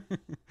good.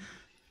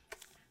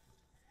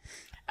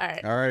 All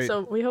right.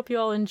 So we hope you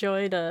all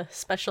enjoyed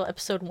special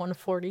episode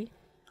 140,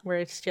 where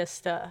it's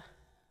just 2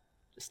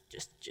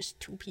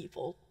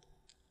 people.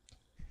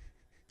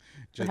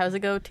 How's it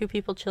go? 2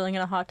 people chilling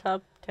in a hot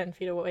tub 10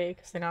 feet away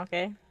because they're not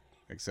gay?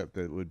 Except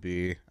that it would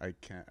be I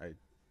can't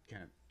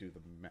do the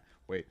math.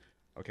 Wait.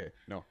 Okay.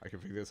 No, I can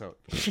figure this out.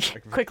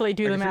 Quickly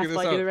do the math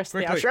while I do the rest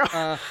of the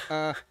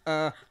outro.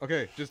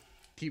 Okay, just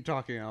keep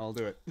talking and I'll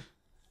do it.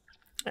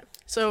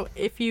 So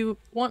if you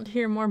want to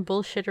hear more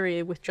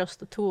bullshittery with just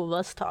the 2 of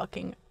us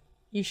talking,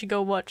 you should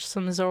go watch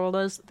some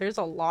Zorla's. There's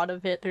a lot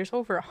of it. There's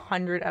over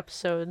 100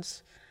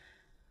 episodes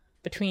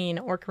between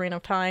Ocarina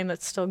of Time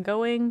that's still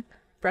going,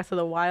 Breath of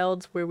the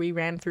Wilds, where we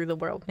ran through the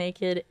world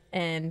naked,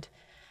 and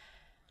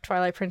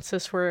Twilight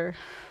Princess, where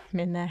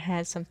Midna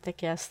had some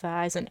thick ass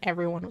thighs and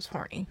everyone was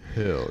horny.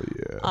 Hell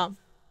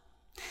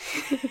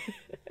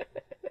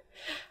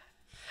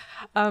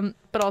yeah.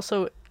 But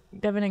also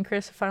Devin and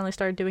Chris have finally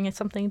started doing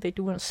something. They're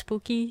doing a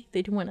spooky.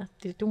 They're doing a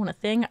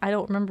thing. I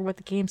don't remember what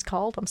the game's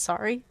called. I'm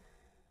sorry.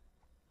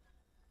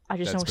 I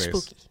just know it's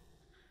spooky.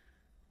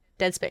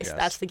 Dead Space. Yes.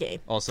 That's the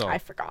game. Also, I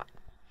forgot.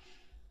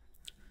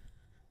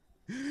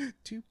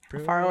 2 How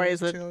far away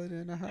is it? Chilling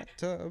in a hot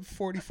tub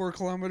 44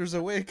 kilometers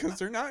away because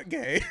they're not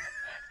gay.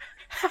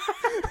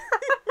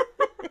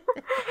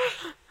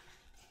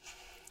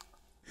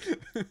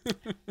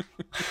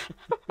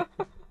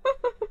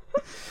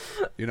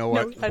 You know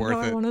what? No,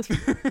 Worth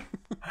it.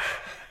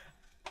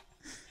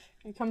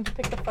 You come to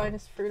pick the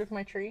finest fruit of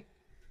my tree?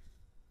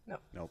 No.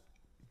 Nope.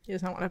 He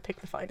does not want to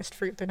pick the finest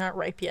fruit. They're not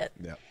ripe yet.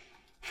 Yeah.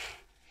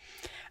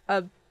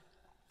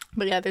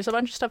 But yeah, there's a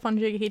bunch of stuff on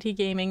JKT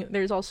Gaming.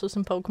 There's also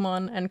some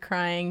Pokemon and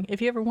crying.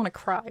 If you ever want to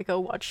cry, go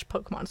watch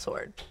Pokemon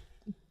Sword.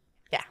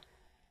 Yeah.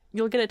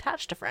 You'll get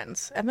attached to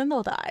friends, and then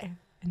they'll die,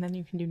 and then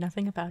you can do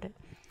nothing about it.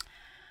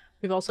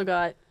 We've also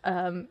got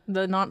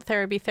the Not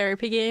Therapy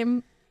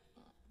game,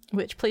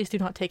 which please do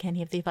not take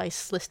any of the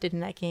advice listed in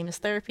that game as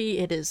therapy.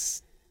 It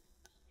is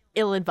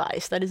ill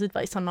advice. That is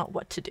advice on not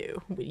what to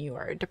do when you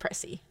are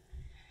depressy.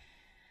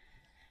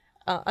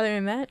 Other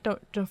than that,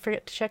 don't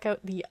forget to check out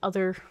the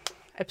other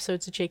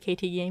episodes of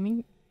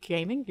JKT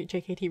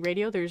JKT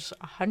Radio. There's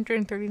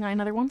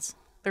 139 other ones.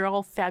 They're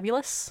all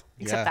fabulous,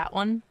 except that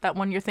one. That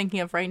one you're thinking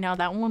of right now,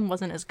 that one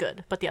wasn't as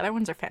good, but the other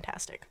ones are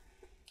fantastic.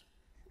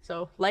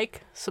 So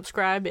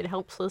subscribe, it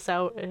helps us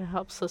out, it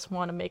helps us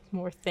want to make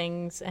more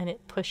things, and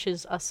it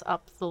pushes us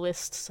up the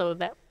list so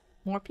that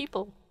more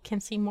people can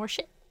see more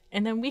shit,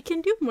 and then we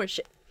can do more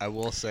shit. I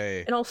will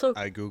say, and also,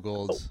 I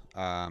Googled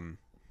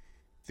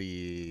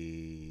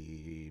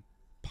the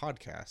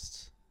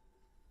podcasts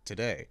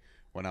today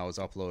when I was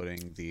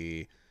uploading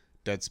the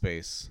Dead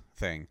Space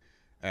thing,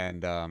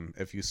 and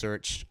if you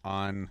search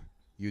on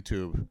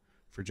YouTube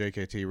for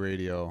JKT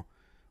Radio,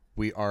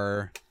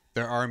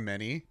 there are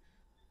many,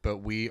 but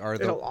we are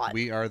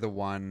the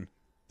one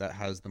that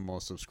has the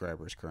most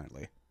subscribers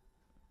currently.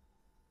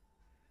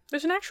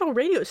 There's an actual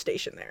radio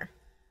station there.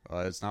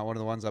 It's not one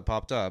of the ones that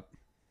popped up.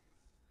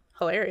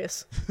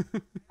 Hilarious.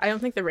 I don't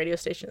think the radio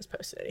station has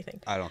posted anything.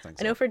 I don't think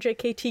so. I know for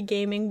JKT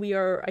Gaming, we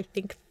are, I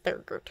think,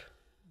 third.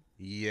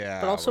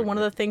 Yeah. But also one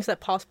of the things that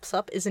pops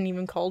up isn't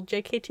even called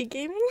JKT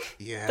Gaming.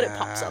 Yeah. But it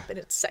pops up and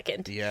it's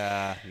second.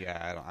 Yeah.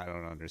 I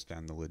don't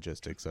understand the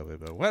logistics of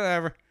it, but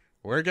whatever.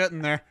 We're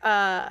getting there.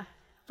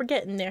 We're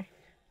getting there.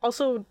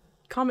 Also,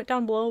 comment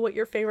down below what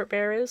your favorite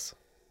bear is.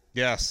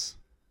 Yes.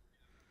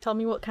 Tell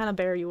me what kind of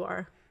bear you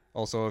are.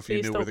 Also, if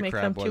you knew where the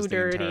crab was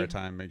the entire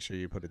time, make sure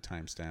you put a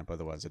timestamp,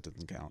 otherwise it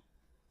doesn't count.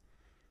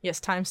 Yes,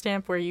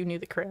 timestamp where you knew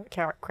the crabs.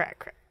 I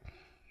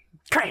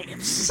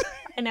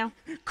know.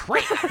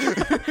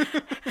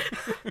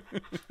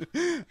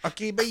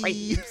 Okay,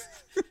 bye.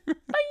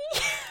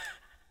 Bye.